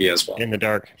watching TV as well. In the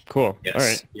dark. Cool. Yes. All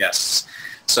right. Yes.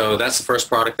 So that's the first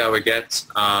product I would get.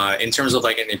 In terms of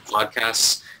like any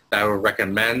podcasts that I would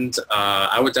recommend,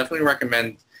 I would definitely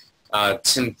recommend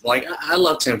Tim. Like I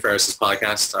love Tim Ferriss's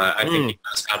podcast. I think he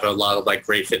does have a lot of like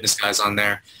great fitness guys on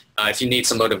there. If you need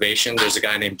some motivation, there's a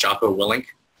guy named Jocko Willink,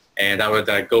 and I would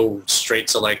go straight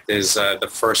to like his the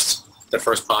first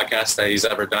podcast that he's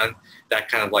ever done. That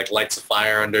kind of like lights a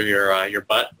fire under your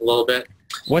butt a little bit.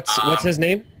 What's his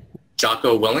name?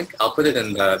 Jocko Willink. I'll put it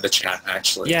in the chat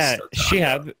actually. Yeah, so,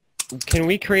 Shihab. can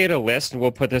we create a list and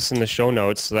we'll put this in the show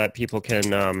notes so that people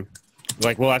can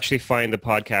like we'll actually find the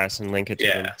podcast and link it to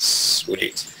them. Yeah,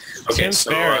 sweet. Okay,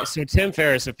 Tim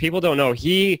Ferriss, if people don't know,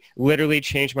 he literally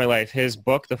changed my life. His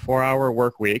book, The 4-Hour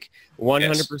Work Week,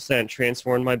 100%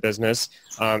 transformed my business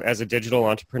as a digital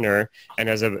entrepreneur and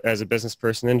as a business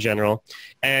person in general.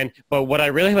 But what I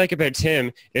really like about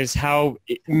Tim is how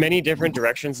many different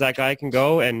directions that guy can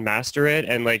go and master it,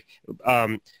 and like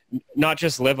not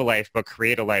just live a life, but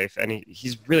create a life. And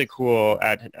he's really cool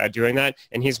at doing that.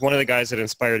 And he's one of the guys that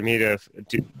inspired me to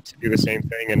do the same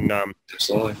thing and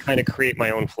kind of create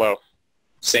my own flow.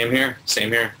 Same here.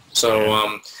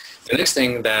 So the next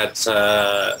thing that,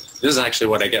 this is actually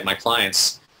what I get my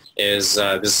clients, is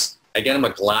this. I get them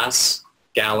a glass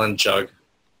gallon jug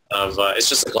of, it's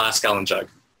just a glass gallon jug.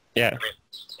 Yeah.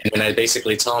 And then I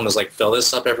basically tell them is like, fill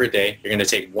this up every day. You're going to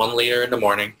take 1 liter in the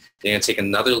morning. You're going to take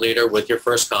another liter with your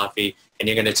first coffee, and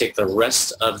you're going to take the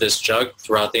rest of this jug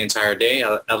throughout the entire day,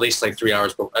 at least like 3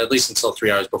 hours, at least until 3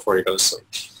 hours before you go to sleep.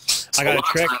 So I got a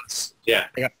trick.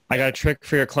 I got a trick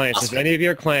for your clients. If any of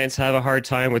your clients have a hard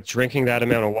time with drinking that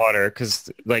amount of water, because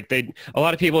like a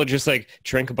lot of people just like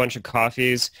drink a bunch of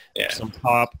coffees, some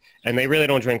pop, and they really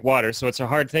don't drink water. So it's a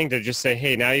hard thing to just say,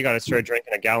 hey, now you got to start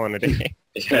drinking a gallon a day.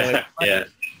 Yeah.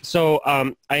 So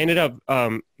I ended up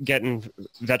getting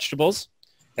vegetables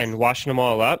and washing them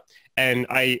all up, and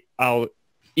I'll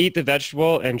eat the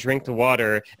vegetable and drink the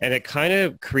water, and it kind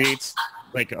of creates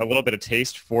like a little bit of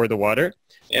taste for the water.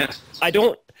 Yeah.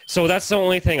 So that's the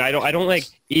only thing. I don't like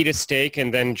eat a steak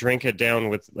and then drink it down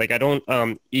with, like, I don't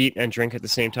eat and drink at the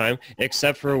same time,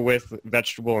 except for with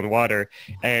vegetable and water.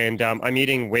 And I'm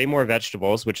eating way more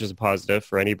vegetables, which is a positive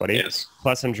for anybody. Yes.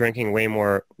 Plus I'm drinking way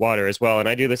more water as well. And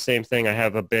I do the same thing. I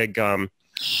have a big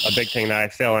thing that I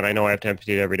fill, and I know I have to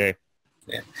empty it every day.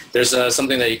 Yeah. There's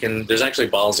something that there's actually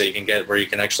bottles that you can get where you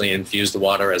can actually infuse the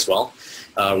water as well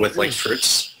with like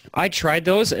fruits. I tried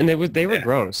those, and they were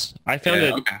gross. I found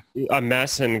it a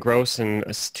mess and gross and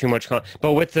too much.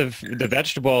 But with the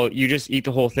vegetable, you just eat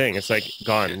the whole thing. It's like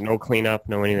gone, no cleanup,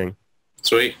 no anything.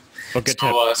 Sweet. Well, good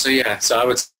tip. So I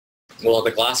would,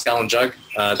 the glass gallon jug,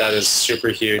 that is super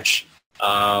huge.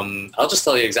 I'll just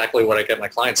tell you exactly what I get my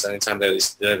clients anytime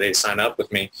they sign up with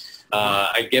me.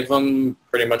 I give them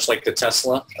pretty much like the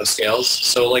Tesla of scales.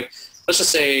 So like, let's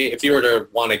just say if you were to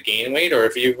want to gain weight, or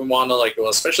if you even want to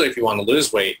especially if you want to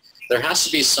lose weight, there has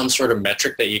to be some sort of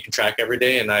metric that you can track every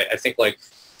day. And I think like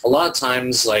a lot of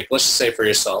times, like let's just say for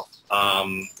yourself,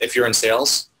 if you're in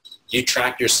sales, you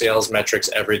track your sales metrics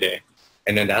every day.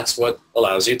 And then that's what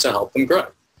allows you to help them grow.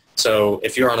 So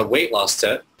if you're on a weight loss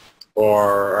tip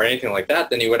or anything like that,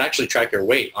 then you would actually track your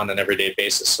weight on an everyday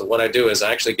basis. So what I do is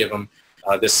I actually give them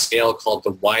this scale called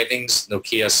the Withings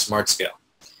Nokia Smart Scale.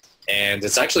 And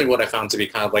it's actually what I found to be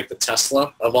kind of like the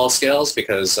Tesla of all scales,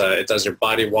 because it does your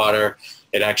body water.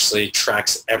 It actually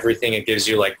tracks everything. It gives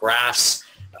you like graphs.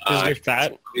 Does your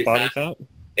body fat?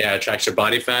 Yeah, it tracks your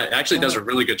body fat. It actually does a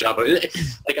really good job of it.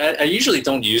 Like I usually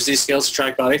don't use these scales to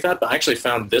track body fat, but I actually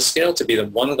found this scale to be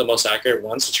one of the most accurate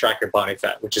ones to track your body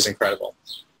fat, which is incredible.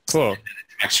 Cool. It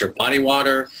tracks your body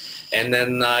water. And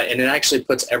then and it actually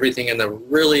puts everything in a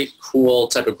really cool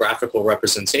type of graphical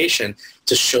representation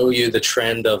to show you the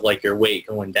trend of like your weight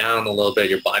going down a little bit,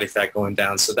 your body fat going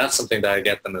down. So that's something that I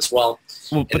get them as well.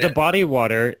 But the body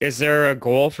water, is there a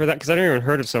goal for that? Because I never even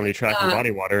heard of somebody tracking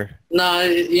body water. No,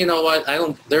 you know what?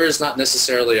 There is not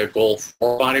necessarily a goal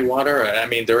for body water. I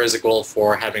mean, there is a goal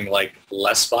for having like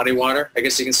less body water, I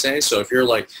guess you can say. So if you're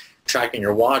like tracking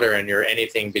your water and you're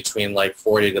anything between like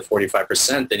 40 to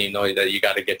 45%, then you know that you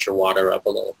got to get your water up a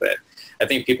little bit. I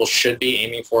think people should be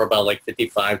aiming for about like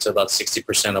 55 to about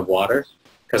 60% of water,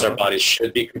 because our bodies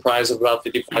should be comprised of about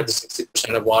 55 to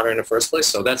 60% of water in the first place.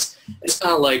 So it's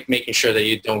kind of like making sure that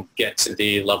you don't get to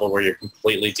the level where you're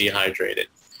completely dehydrated,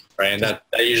 right? And that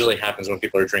usually happens when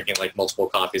people are drinking like multiple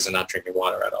coffees and not drinking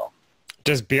water at all.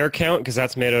 Does beer count? Because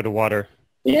that's made out of water.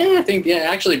 Yeah, I think,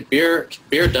 actually beer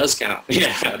does count.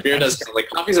 Yeah, beer does count. Like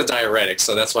coffee's a diuretic,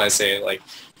 so that's why I say like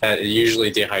it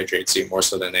usually dehydrates you more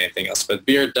so than anything else. But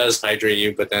beer does hydrate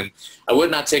you, but then I would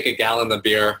not take a gallon of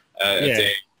beer a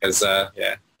day, because I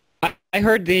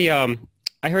heard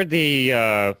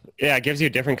it gives you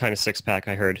a different kind of six-pack,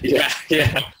 I heard. Yeah.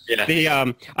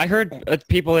 I heard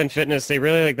people in fitness, they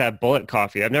really like that Bullet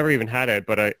coffee. I've never even had it,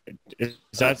 but is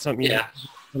that something? Yeah.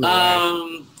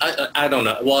 I don't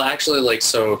know. Well, actually, like,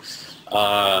 so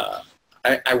I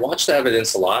watch the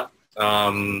evidence a lot.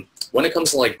 When it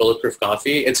comes to like bulletproof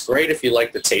coffee, it's great if you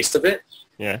like the taste of it.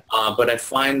 Yeah. But I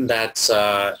find that,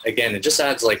 again, it just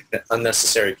adds like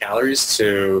unnecessary calories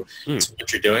to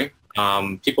what you're doing.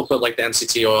 People put like the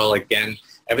MCT oil, again,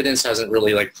 evidence hasn't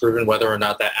really like proven whether or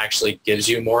not that actually gives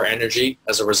you more energy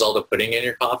as a result of putting in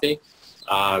your coffee.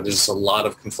 There's a lot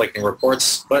of conflicting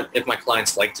reports, but if my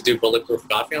clients like to do bulletproof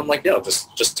coffee, I'm like, yo,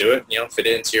 just do it, fit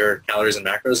it into your calories and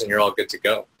macros and you're all good to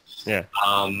go. Yeah.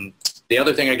 The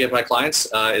other thing I give my clients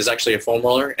is actually a foam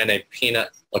roller and a peanut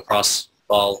lacrosse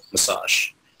ball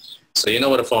massage. So you know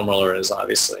what a foam roller is,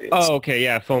 obviously. Oh, okay,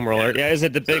 yeah, foam roller. Yeah, is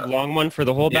it the big long one for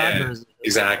the whole back? Yeah, or is it...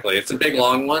 exactly. It's a big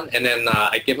long one, and then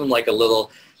I give them like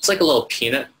it's like a little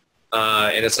peanut,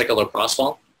 and it's like a lacrosse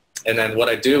ball. And then what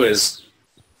I do is,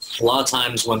 a lot of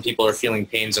times when people are feeling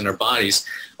pains in their bodies,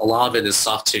 a lot of it is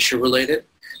soft tissue related.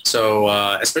 So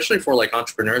especially for like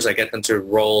entrepreneurs, I get them to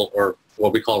roll, or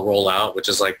what we call roll out, which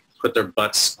is like put their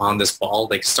butts on this ball.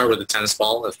 They can start with a tennis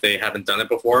ball if they haven't done it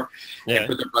before, and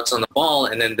put their butts on the ball,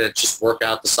 and then they just work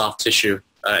out the soft tissue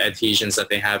adhesions that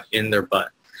they have in their butt.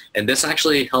 And this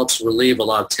actually helps relieve a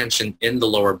lot of tension in the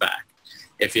lower back.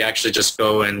 If you actually just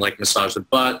go and like massage the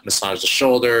butt, massage the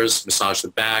shoulders, massage the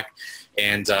back,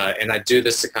 and I do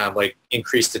this to kind of like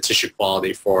increase the tissue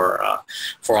quality for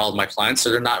all of my clients,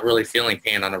 so they're not really feeling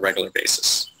pain on a regular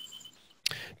basis.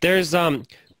 There's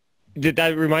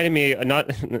that reminded me, not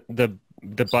the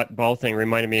butt ball thing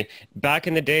reminded me, back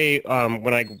in the day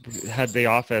when I had the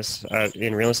office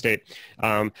in real estate,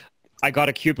 I got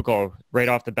a cubicle right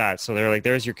off the bat. So they're like,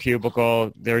 there's your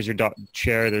cubicle, there's your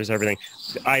chair, there's everything.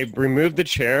 I removed the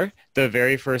chair the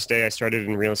very first day I started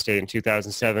in real estate in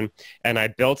 2007, and I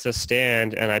built a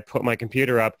stand and I put my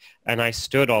computer up and I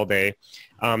stood all day.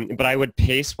 But I would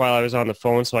pace while I was on the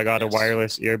phone, so I got a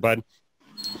wireless earbud.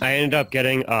 I ended up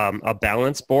getting a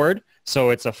balance board.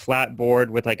 So it's a flat board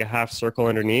with like a half circle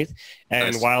underneath.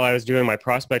 And while I was doing my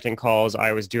prospecting calls,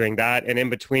 I was doing that. And in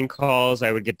between calls,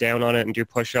 I would get down on it and do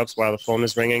push-ups while the phone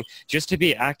was ringing, just to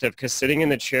be active. Because sitting in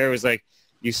the chair was like,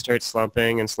 you start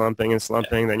slumping and slumping and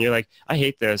slumping. Then you're like, I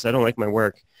hate this. I don't like my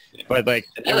work. But like,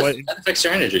 that affects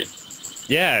your energy.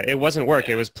 Yeah, it wasn't work.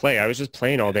 It was play. I was just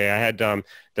playing all day. I had the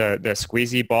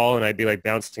squeezy ball, and I'd be like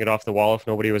bouncing it off the wall if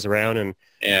nobody was around, and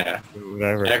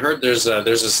whatever. I heard there's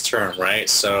this term, right?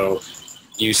 So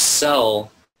you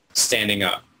sell standing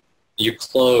up, you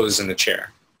close in the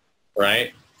chair,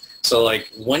 right? So like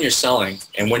when you're selling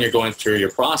and when you're going through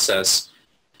your process,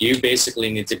 you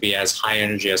basically need to be as high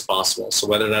energy as possible. So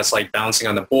whether that's like bouncing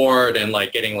on the board and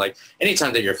like getting like,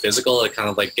 anytime that you're physical, it kind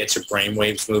of like gets your brain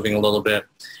waves moving a little bit.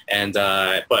 And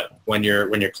but when you're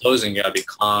closing, you gotta be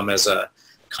calm as a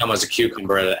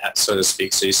cucumber, so to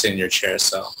speak. So you sit in your chair.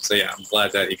 So yeah, I'm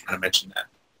glad that you kind of mentioned that.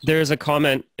 There's a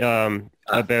comment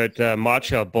about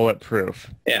matcha bulletproof.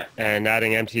 Yeah. And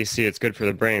adding MTC, it's good for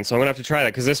the brain. So I'm gonna have to try that,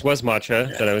 because this was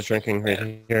matcha that I was drinking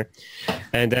right here.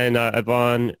 And then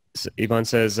Yvonne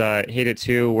says, hate it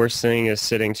too. Worst thing is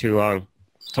sitting too long.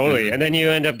 Totally. And then you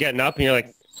end up getting up and you're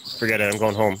like, forget it, I'm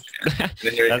going home. And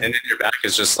then your back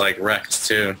is just like wrecked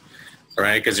too,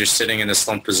 right? Because you're sitting in a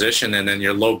slumped position, and then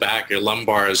your low back, your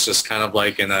lumbar is just kind of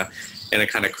like in a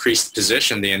kind of creased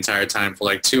position the entire time for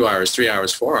like 2 hours, 3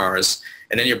 hours, 4 hours,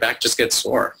 and then your back just gets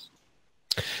sore.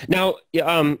 Now,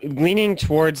 leaning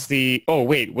towards the,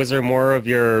 was there more of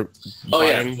your...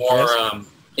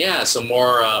 So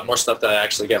more stuff that I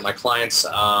actually get my clients.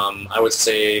 I would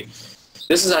say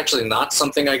this is actually not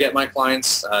something I get my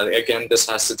clients. Again, this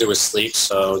has to do with sleep.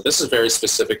 So this is very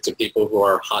specific to people who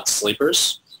are hot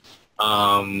sleepers.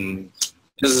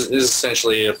 This is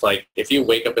essentially if you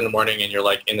wake up in the morning and you're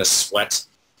like in a sweat,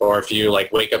 or if you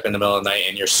like wake up in the middle of the night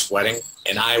and you're sweating.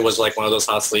 And I was like one of those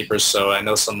hot sleepers, so I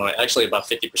know actually about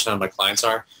 50% of my clients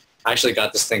are. I actually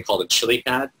got this thing called a chili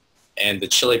pad. And the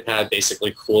chili pad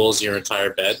basically cools your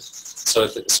entire bed. So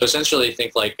essentially,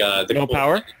 think like no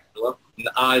power.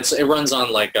 It runs on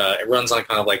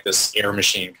kind of like this air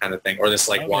machine kind of thing, or this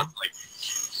like water, like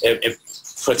it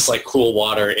puts like cool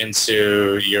water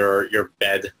into your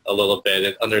bed a little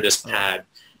bit under this pad,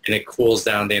 and it cools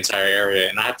down the entire area.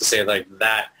 And I have to say, like,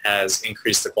 that has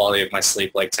increased the quality of my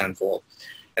sleep like tenfold.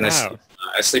 And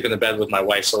I sleep in the bed with my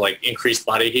wife, so like increased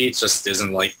body heat just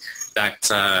isn't like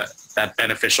that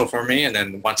beneficial for me. And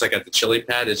then once I got the chili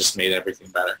pad, it just made everything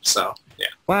better. So yeah.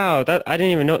 Wow, that I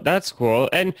didn't even know. That's cool.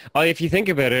 And if you think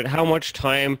about it, how much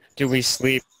time do we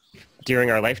sleep during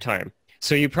our lifetime?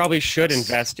 So you probably should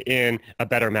invest in a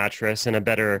better mattress and a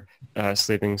better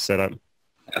sleeping setup.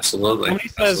 Absolutely. Somebody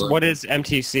says, what is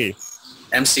MTC?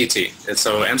 MCT.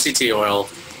 So MCT oil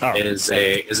is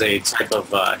a type of.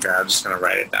 Here, I'm just going to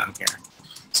write it down here.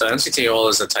 So MCT oil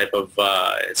is a type of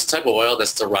oil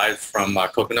that's derived from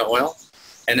coconut oil,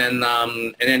 and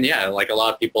then yeah, like a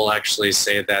lot of people actually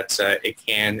say that it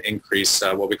can increase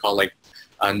what we call like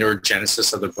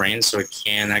neurogenesis of the brain, so it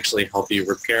can actually help you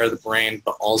repair the brain,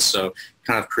 but also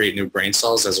kind of create new brain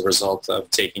cells as a result of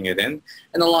taking it in.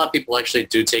 And a lot of people actually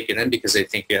do take it in because they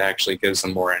think it actually gives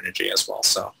them more energy as well.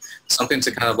 So something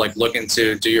to kind of like look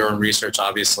into, do your own research,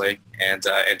 obviously, and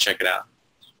check it out.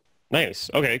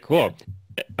 Nice. Okay, cool.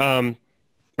 Right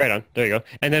on. There you go.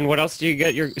 And then what else do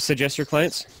you suggest your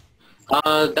clients?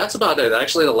 That's about it.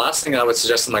 Actually, the last thing I would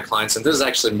suggest to my clients, and this is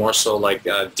actually more so like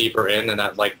deeper in and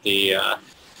at like the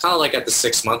kind of like at the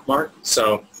 6-month mark.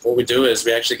 So what we do is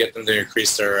we actually get them to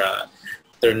increase their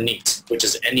NEAT, which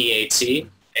is NEAT,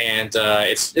 and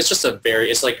it's just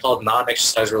it's like called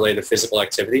non-exercise related physical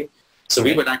activity. So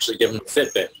we would actually give them a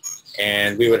Fitbit,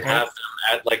 and we would have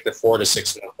them at like the 4 to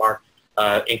 6 month mark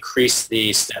increase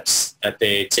the steps that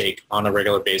they take on a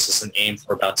regular basis and aim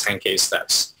for about 10K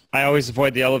steps. I always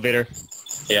avoid the elevator.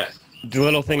 Yeah. Do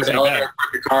little things like elevator, that.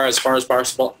 Park your car as far as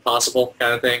possible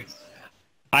kind of thing.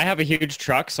 I have a huge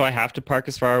truck, so I have to park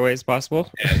as far away as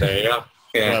possible. Yeah, there you go.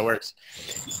 Yeah, so that works.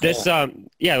 This,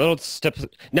 little steps.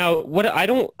 Now,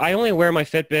 I only wear my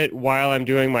Fitbit while I'm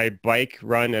doing my bike,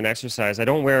 run, and exercise. I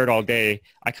don't wear it all day.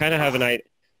 I kind of have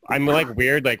I'm like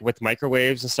weird, like with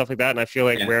microwaves and stuff like that, and I feel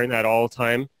like wearing that all the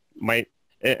time might.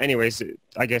 Anyways,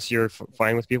 I guess you're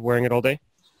fine with people wearing it all day.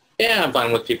 Yeah, I'm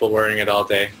fine with people wearing it all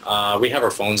day. We have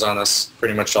our phones on us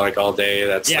pretty much like all day.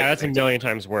 That's a million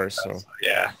times worse. So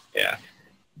yeah.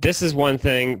 This is one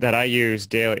thing that I use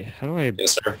daily. How do I?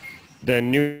 Yes, sir. The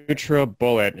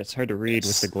NutriBullet. It's hard to read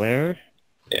with the glare.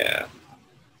 Yeah.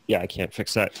 Yeah, I can't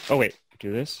fix that. Oh wait,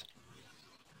 do this.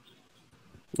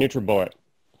 NutriBullet.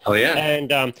 Oh yeah.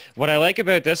 And what I like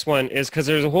about this one is because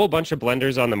there's a whole bunch of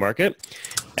blenders on the market,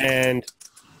 and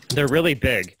they're really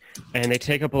big. And they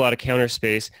take up a lot of counter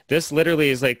space. This literally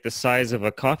is like the size of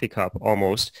a coffee cup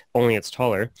almost, only it's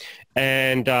taller.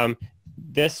 And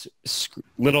this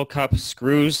little cup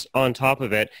screws on top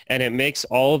of it, and it makes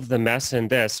all of the mess in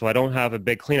this, so I don't have a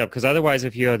big cleanup. Because otherwise,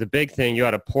 if you have the big thing, you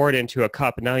got to pour it into a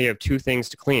cup, and now you have two things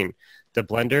to clean, the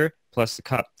blender plus the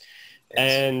cup.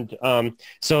 Yes. And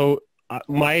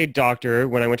my doctor,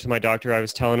 when I went to my doctor, I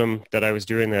was telling him that I was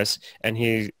doing this, and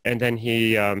then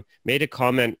he made a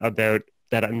comment about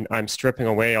that I'm stripping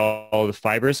away all the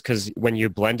fibers, because when you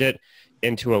blend it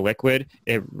into a liquid,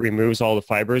 it removes all the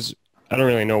fibers. I don't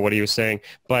really know what he was saying,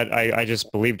 but I just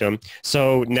believed him.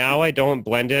 So now I don't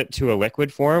blend it to a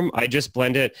liquid form. I just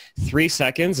blend it. 3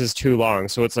 seconds is too long.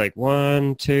 So it's like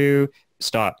 1, 2,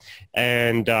 stop.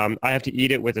 And I have to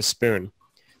eat it with a spoon.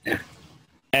 Yeah.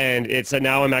 And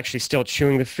now I'm actually still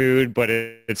chewing the food, but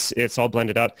it's all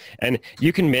blended up. And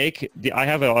you can I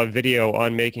have a video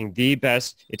on making the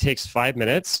best. It takes 5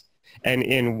 minutes, and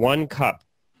in 1 cup.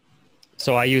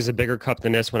 So I use a bigger cup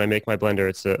than this when I make my blender.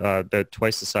 It's about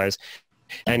twice the size.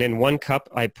 And in 1 cup,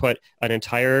 I put an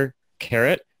entire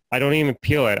carrot. I don't even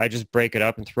peel it. I just break it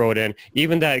up and throw it in.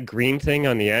 Even that green thing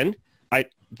on the end,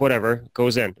 whatever,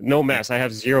 goes in. No mess. I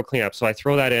have zero cleanup. So I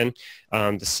throw that in.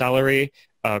 The celery,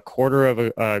 a quarter of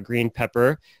a green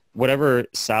pepper, whatever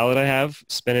salad I have,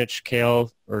 spinach,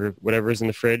 kale, or whatever is in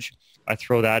the fridge, I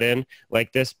throw that in.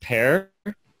 Like, this pear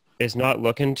is not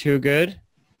looking too good,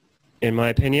 in my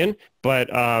opinion, but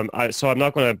so I'm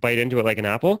not going to bite into it like an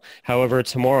apple. However,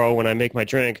 tomorrow when I make my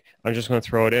drink, I'm just going to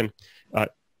throw it in,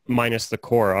 minus the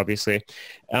core, obviously.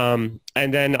 And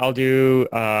then I'll do,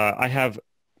 I have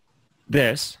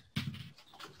this.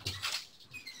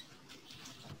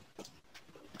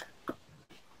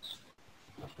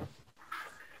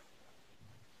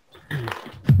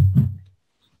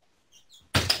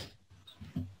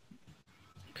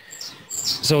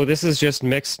 So this is just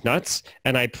mixed nuts,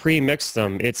 and I pre-mix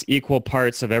them. It's equal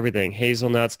parts of everything: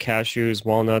 hazelnuts, cashews,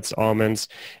 walnuts, almonds,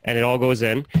 and it all goes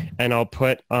in. And I'll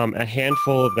put a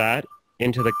handful of that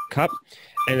into the cup.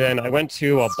 And then I went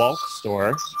to a bulk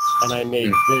store, and I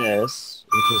made this,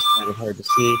 which is kind of hard to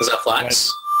see. Is that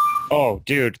flax? Oh,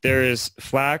 dude, there is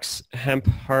flax, hemp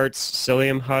hearts,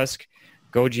 psyllium husk,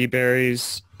 goji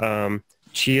berries,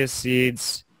 chia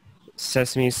seeds,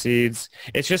 sesame seeds.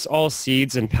 It's just all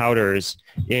seeds and powders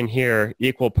in here,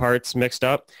 equal parts mixed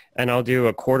up. And I'll do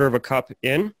a quarter of a cup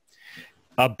in,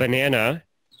 a banana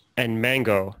and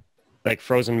mango, like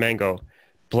frozen mango,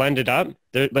 blend it up.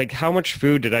 Like, how much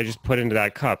food did I just put into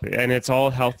that cup? And it's all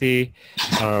healthy.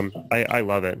 I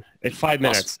love it. It's 5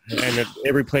 minutes, and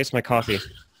it replaced my coffee.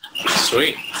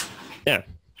 Sweet. Yeah.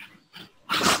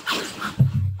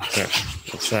 Yeah,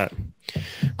 that's that.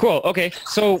 Cool. Okay.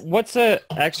 So what's a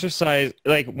exercise,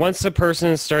 like, once a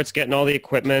person starts getting all the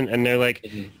equipment and they're like,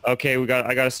 okay, I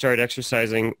got to start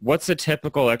exercising. What's a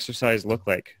typical exercise look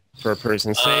like for a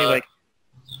person? Say, like,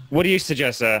 what do you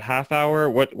suggest? A half hour?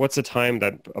 What's the time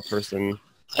that a person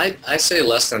I say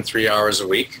less than 3 hours a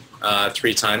week,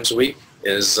 3 times a week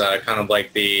is kind of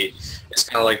like the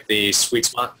sweet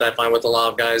spot that I find with a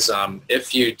lot of guys.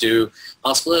 If you do,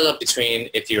 I'll split it up between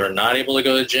if you are not able to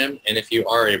go to the gym and if you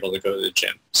are able to go to the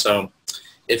gym. So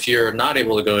if you're not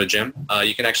able to go to the gym,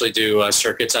 you can actually do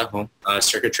circuits at home,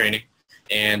 circuit training.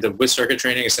 And with circuit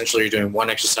training, essentially you're doing one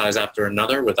exercise after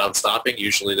another without stopping.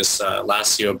 Usually this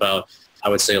lasts you about, I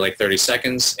would say, like 30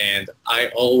 seconds. And I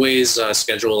always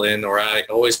schedule in, or I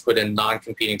always put in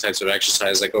non-competing types of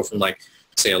exercise. I go from like,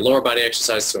 say, a lower body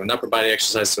exercise to an upper body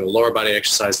exercise to a lower body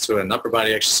exercise to an upper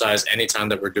body exercise anytime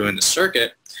that we're doing the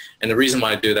circuit. And the reason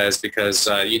why I do that is because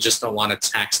you just don't want to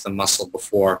tax the muscle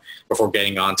before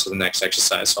getting on to the next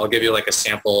exercise. So I'll give you like a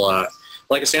sample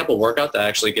workout that I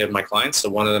actually give my clients. So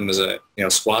one of them is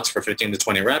squats for 15 to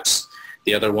 20 reps.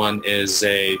 The other one is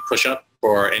a push-up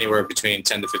for anywhere between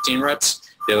 10 to 15 reps.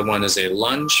 The other one is a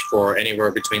lunge for anywhere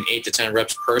between 8 to 10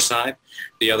 reps per side.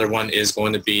 The other one is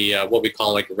going to be what we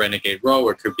call like a renegade row,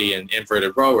 or it could be an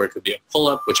inverted row, or it could be a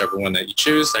pull-up, whichever one that you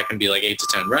choose. That can be like 8 to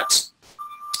 10 reps.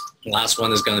 The last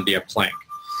one is going to be a plank.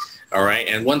 All right,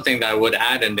 and one thing that I would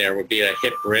add in there would be a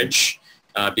hip bridge.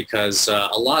 Because a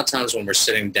lot of times when we're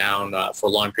sitting down for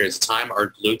long periods of time,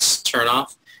 our glutes turn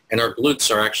off, and our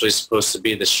glutes are actually supposed to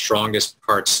be the strongest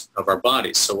parts of our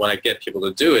bodies. So what I get people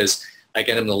to do is I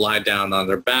get them to lie down on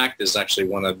their back. This is actually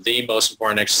one of the most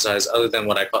important exercises, other than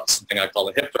something I call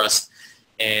a hip thrust.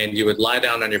 And you would lie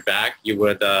down on your back. You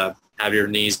would have your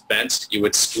knees bent. You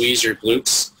would squeeze your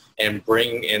glutes and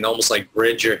bring and almost like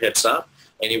bridge your hips up.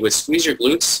 And you would squeeze your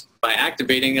glutes. By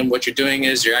activating them, what you're doing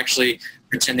is you're actually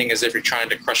pretending as if you're trying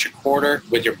to crush a quarter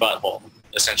with your butthole,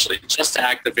 essentially, just to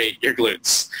activate your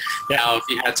glutes. Now, if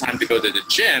you had time to go to the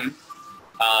gym,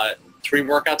 3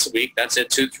 workouts a week, that's it,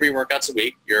 2-3 workouts a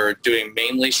week. You're doing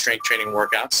mainly strength training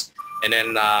workouts. And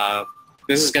then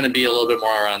this is going to be a little bit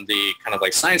more on the kind of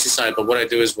like sciencey side, but what I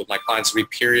do is with my clients, we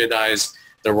periodize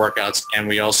their workouts, and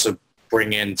we also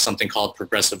bring in something called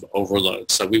progressive overload.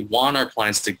 So we want our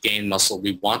clients to gain muscle.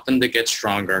 We want them to get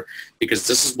stronger because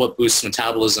this is what boosts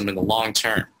metabolism in the long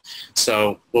term.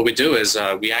 So what we do is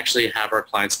we actually have our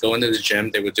clients go into the gym.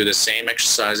 They would do the same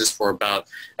exercises for about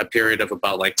a period of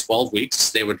about like 12 weeks.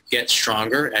 They would get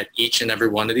stronger at each and every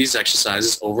one of these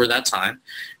exercises over that time.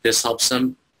 This helps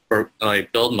them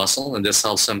build muscle, and this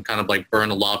helps them kind of like burn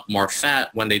a lot more fat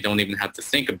when they don't even have to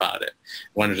think about it,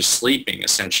 when they're sleeping,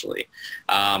 essentially.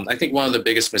 I think one of the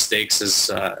biggest mistakes is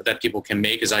that people can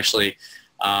make is actually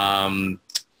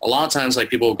a lot of times like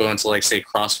people will go into like say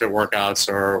CrossFit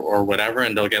workouts or whatever,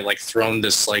 and they'll get like thrown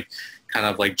this like kind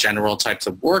of like general types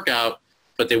of workout,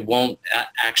 but they won't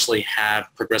actually have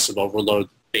progressive overload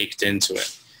baked into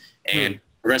it. And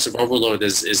progressive overload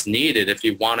is needed if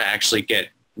you want to actually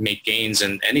make gains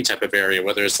in any type of area,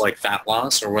 whether it's like fat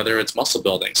loss or whether it's muscle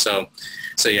building. So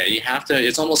yeah, you have to,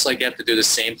 it's almost like you have to do the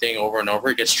same thing over and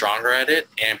over, get stronger at it,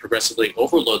 and progressively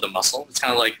overload the muscle. It's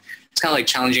kind of like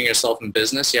challenging yourself in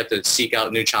business. You have to seek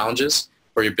out new challenges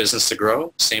for your business to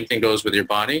grow. Same thing goes with your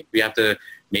body. You have to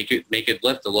make it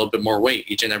lift a little bit more weight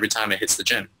each and every time it hits the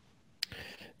gym.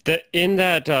 In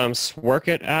that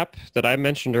Workit app that I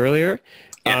mentioned earlier,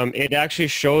 it actually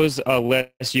shows a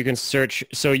list you can search.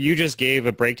 So you just gave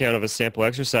a breakdown of a sample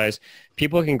exercise.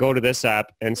 People can go to this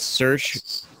app and search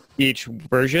each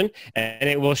version, and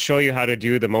it will show you how to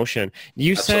do the motion.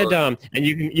 You Absolutely. Said, and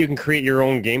you can create your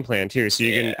own game plan too. So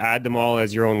you can add them all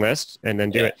as your own list and then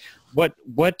do it.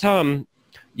 What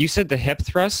you said the hip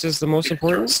thrust is the most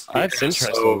important? That's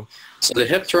interesting. So the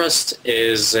hip thrust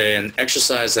is an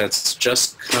exercise that's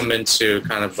just come into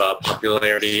kind of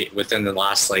popularity within the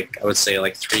last, like, I would say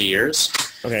like 3 years.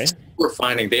 Okay. So we're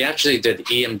finding they actually did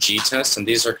EMG tests, and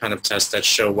these are kind of tests that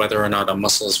show whether or not a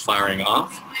muscle is firing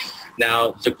off.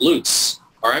 Now, the glutes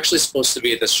are actually supposed to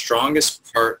be the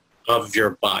strongest part of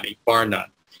your body, bar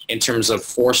none, in terms of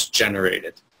force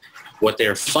generated. What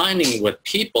they're finding with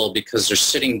people, because they're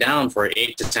sitting down for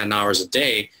 8 to 10 hours a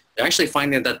day, they're actually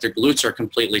finding that their glutes are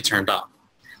completely turned off.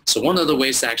 So one of the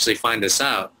ways to actually find this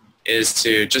out is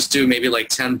to just do maybe like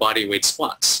 10 body weight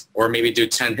squats, or maybe do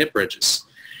 10 hip bridges.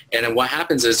 And then what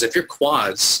happens is if your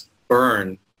quads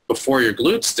burn before your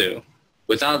glutes do,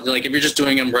 without, like, if you're just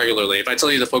doing them regularly, if I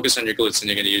tell you to focus on your glutes, then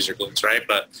you're going to use your glutes, right?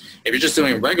 But if you're just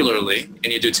doing them regularly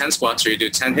and you do 10 squats or you do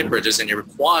 10 hip bridges and your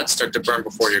quads start to burn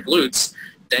before your glutes,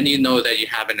 then you know that you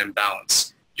have an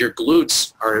imbalance. Your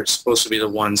glutes are supposed to be the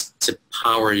ones to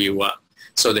power you up.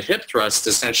 So the hip thrust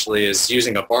essentially is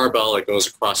using a barbell that goes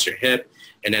across your hip,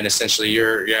 and then essentially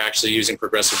you're actually using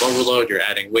progressive overload, you're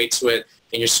adding weight to it,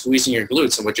 and you're squeezing your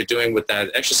glutes. And what you're doing with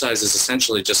that exercise is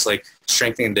essentially just like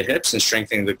strengthening the hips and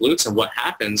strengthening the glutes. And what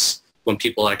happens when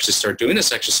people actually start doing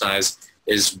this exercise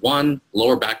is one,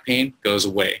 lower back pain goes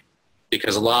away,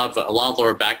 because a lot of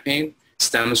lower back pain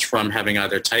stems from having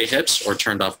either tight hips or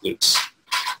turned off glutes,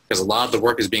 because a lot of the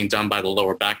work is being done by the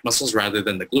lower back muscles rather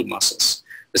than the glute muscles.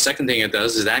 The second thing it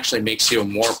does is it actually makes you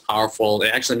more powerful. It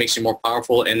actually makes you more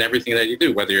powerful in everything that you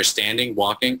do, whether you're standing,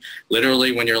 walking.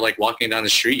 Literally, when you're like walking down the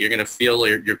street, you're going to feel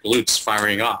your glutes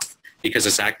firing off because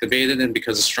it's activated and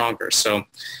because it's stronger. So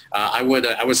I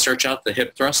would search out the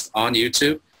hip thrust on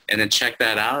YouTube and then check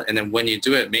that out. And then when you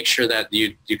do it, make sure that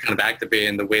you kind of activate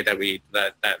in the way that we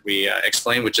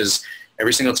explain, which is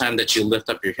every single time that you lift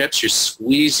up your hips, you're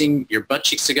squeezing your butt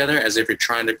cheeks together as if you're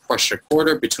trying to crush a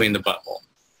quarter between the butthole.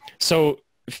 So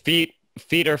feet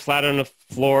are flat on the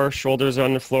floor, shoulders are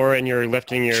on the floor, and you're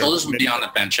lifting your... Shoulders would be on the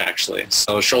bench, actually.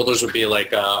 So shoulders would be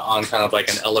like on kind of like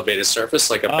an elevated surface,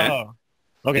 like a bench.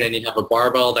 Okay. And then you have a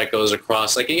barbell that goes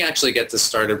across. Like, you can actually get this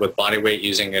started with body weight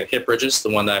using hip bridges, the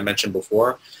one that I mentioned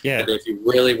before. Yeah. But if you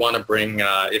really want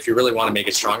to make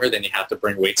it stronger, then you have to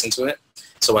bring weights into it.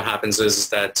 So what happens is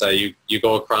that you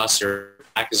go across, your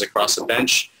back is across the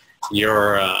bench,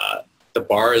 the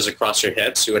bar is across your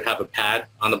hips. You would have a pad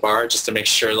on the bar just to make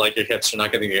sure like your hips are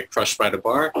not going to get crushed by the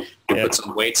bar. You put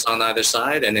some weights on either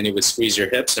side, and then you would squeeze your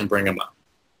hips and bring them up.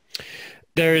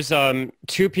 There's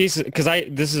two pieces, because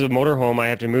this is a motorhome. I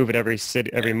have to move it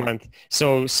every month.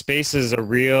 So space is a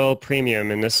real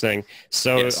premium in this thing.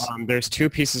 So yes. There's three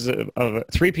pieces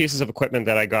of equipment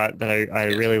that I got that I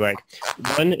really like.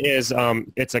 One is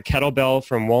it's a kettlebell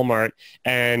from Walmart,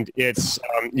 and it's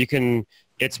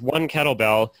it's one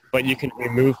kettlebell, but you can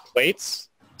remove plates.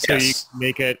 So yes. You can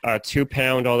make it a 2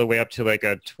 pound all the way up to like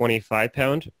a 25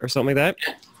 pound or something like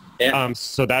that. Yeah.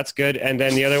 So that's good. And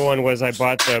then the other one was I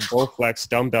bought the Bowflex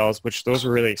dumbbells, which those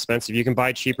were really expensive. You can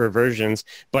buy cheaper versions,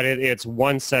 but it's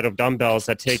one set of dumbbells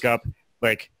that take up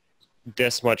like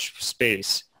this much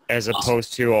space as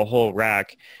opposed to a whole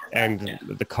rack, and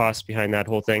the cost behind that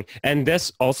whole thing. And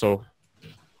this also...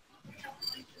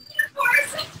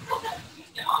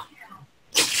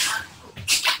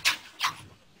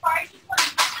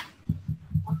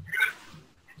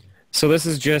 So this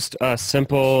is just a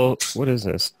simple, what is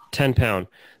this? 10 pound.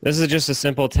 This is just a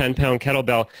simple 10 pound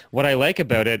kettlebell. What I like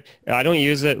about it, I don't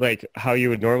use it like how you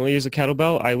would normally use a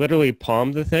kettlebell. I literally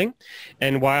palm the thing.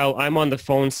 And while I'm on the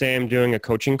phone, say I'm doing a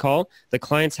coaching call, the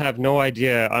clients have no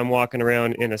idea I'm walking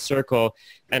around in a circle,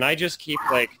 and I just keep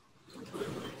like,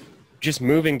 just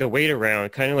moving the weight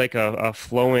around, kind of like a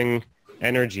flowing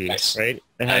energy, nice. Right?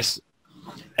 It has...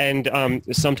 And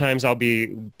sometimes I'll be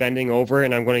bending over,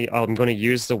 and I'm going to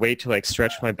use the weight to like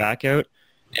stretch my back out.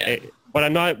 Yeah. But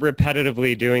I'm not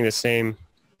repetitively doing the same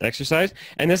exercise.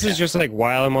 And this is just like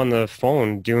while I'm on the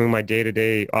phone doing my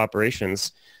day-to-day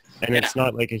operations, and it's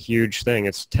not like a huge thing.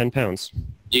 It's 10 pounds.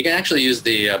 You can actually use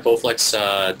the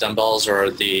Bowflex dumbbells or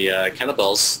the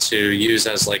kettlebells to use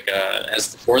as like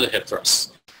for the hip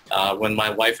thrusts. When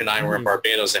my wife and I were in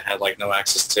Barbados and had like no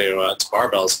access to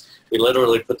barbells, we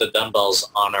literally put the dumbbells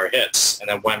on our hips and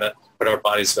then put our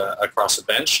bodies across a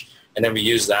bench, and then we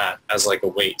use that as like a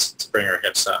weight to bring our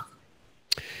hips up.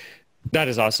 That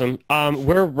is awesome.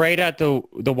 We're right at the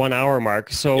 1 hour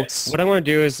mark. So yes. What I want to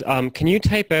do is, can you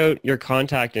type out your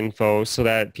contact info so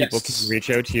that people can reach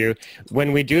out to you?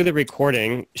 When we do the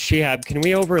recording, can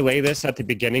we overlay this at the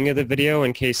beginning of the video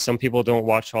in case some people don't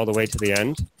watch all the way to the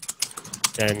end?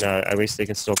 And at least they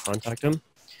can still contact them.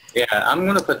 Yeah, I'm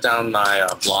going to put down my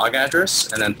blog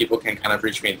address, and then people can kind of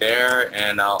reach me there.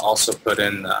 And I'll also put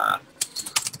in,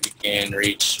 you can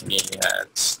reach me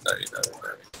at...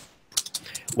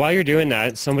 While you're doing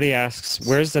that, somebody asks,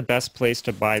 where's the best place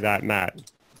to buy that mat?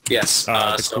 Yes. So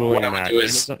what I'm going to do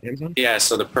is... Amazon? Yeah,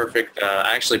 so the perfect...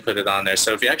 I actually put it on there.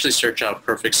 So if you actually search out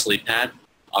Perfect Sleep Pad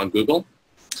on Google...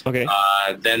 Okay.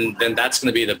 Then that's going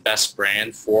to be the best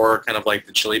brand for kind of like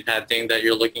the chili pad thing that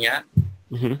you're looking at.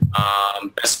 Mm-hmm.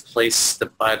 Best place to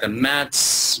buy the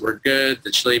mats. We're good. The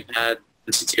chili pad,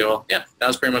 the CTO. Yeah, that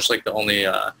was pretty much like the only.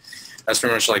 That's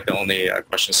pretty much like the only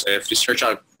question. So if you search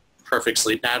out Perfect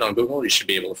Sleep Pad on Google, you should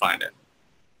be able to find it.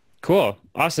 Cool.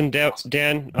 Awesome,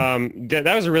 Dan.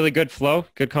 That was a really good flow,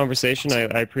 good conversation.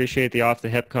 I appreciate the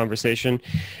off-the-hip conversation.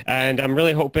 And I'm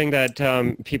really hoping that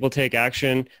people take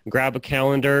action, grab a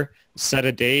calendar, set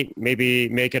a date, maybe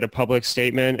make it a public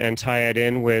statement and tie it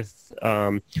in with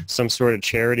some sort of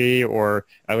charity or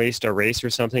at least a race or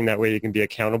something. That way you can be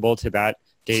accountable to that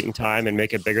date and time and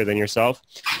make it bigger than yourself.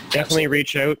 Definitely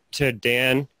reach out to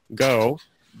Dan Go,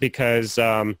 because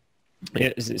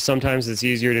sometimes it's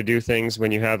easier to do things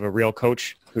when you have a real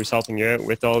coach who's helping you out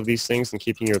with all of these things and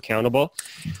keeping you accountable.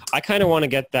 I kind of want to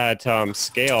get that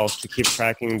scale to keep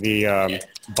tracking the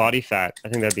body fat. I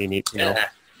think that'd be neat to know.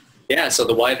 Yeah, so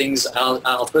the Withings,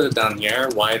 I'll put it down here,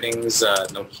 Withings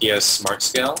Nokia Smart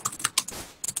Scale.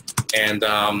 And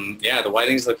yeah, the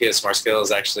Withings Nokia Smart Scale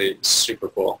is actually super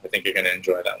cool. I think you're going to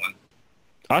enjoy that one.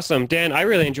 Awesome. Dan, I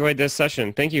really enjoyed this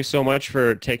session. Thank you so much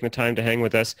for taking the time to hang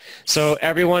with us. So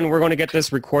everyone, we're going to get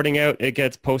this recording out. It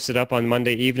gets posted up on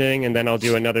Monday evening, and then I'll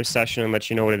do another session and let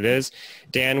you know what it is.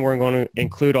 Dan, we're going to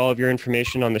include all of your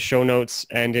information on the show notes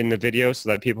and in the video so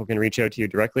that people can reach out to you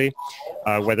directly,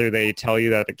 whether they tell you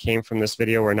that it came from this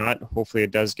video or not. Hopefully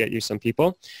it does get you some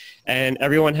people. And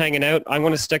everyone hanging out, I'm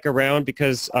going to stick around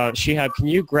because Shihab, can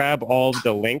you grab all of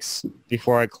the links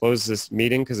before I close this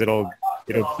meeting, because it'll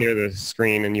clear the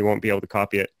screen and you won't be able to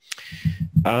copy it.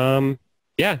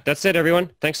 Yeah, that's it,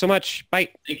 everyone. Thanks so much. Bye.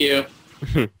 Thank you.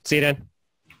 See you, Dan.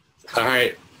 All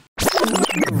right.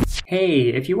 Hey,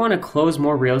 if you want to close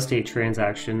more real estate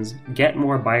transactions, get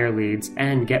more buyer leads,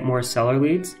 and get more seller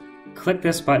leads, click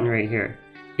this button right here.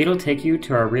 It'll take you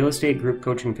to our real estate group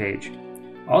coaching page.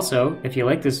 Also, if you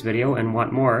like this video and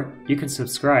want more, you can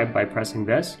subscribe by pressing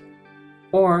this,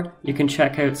 or you can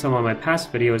check out some of my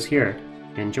past videos here.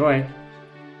 Enjoy!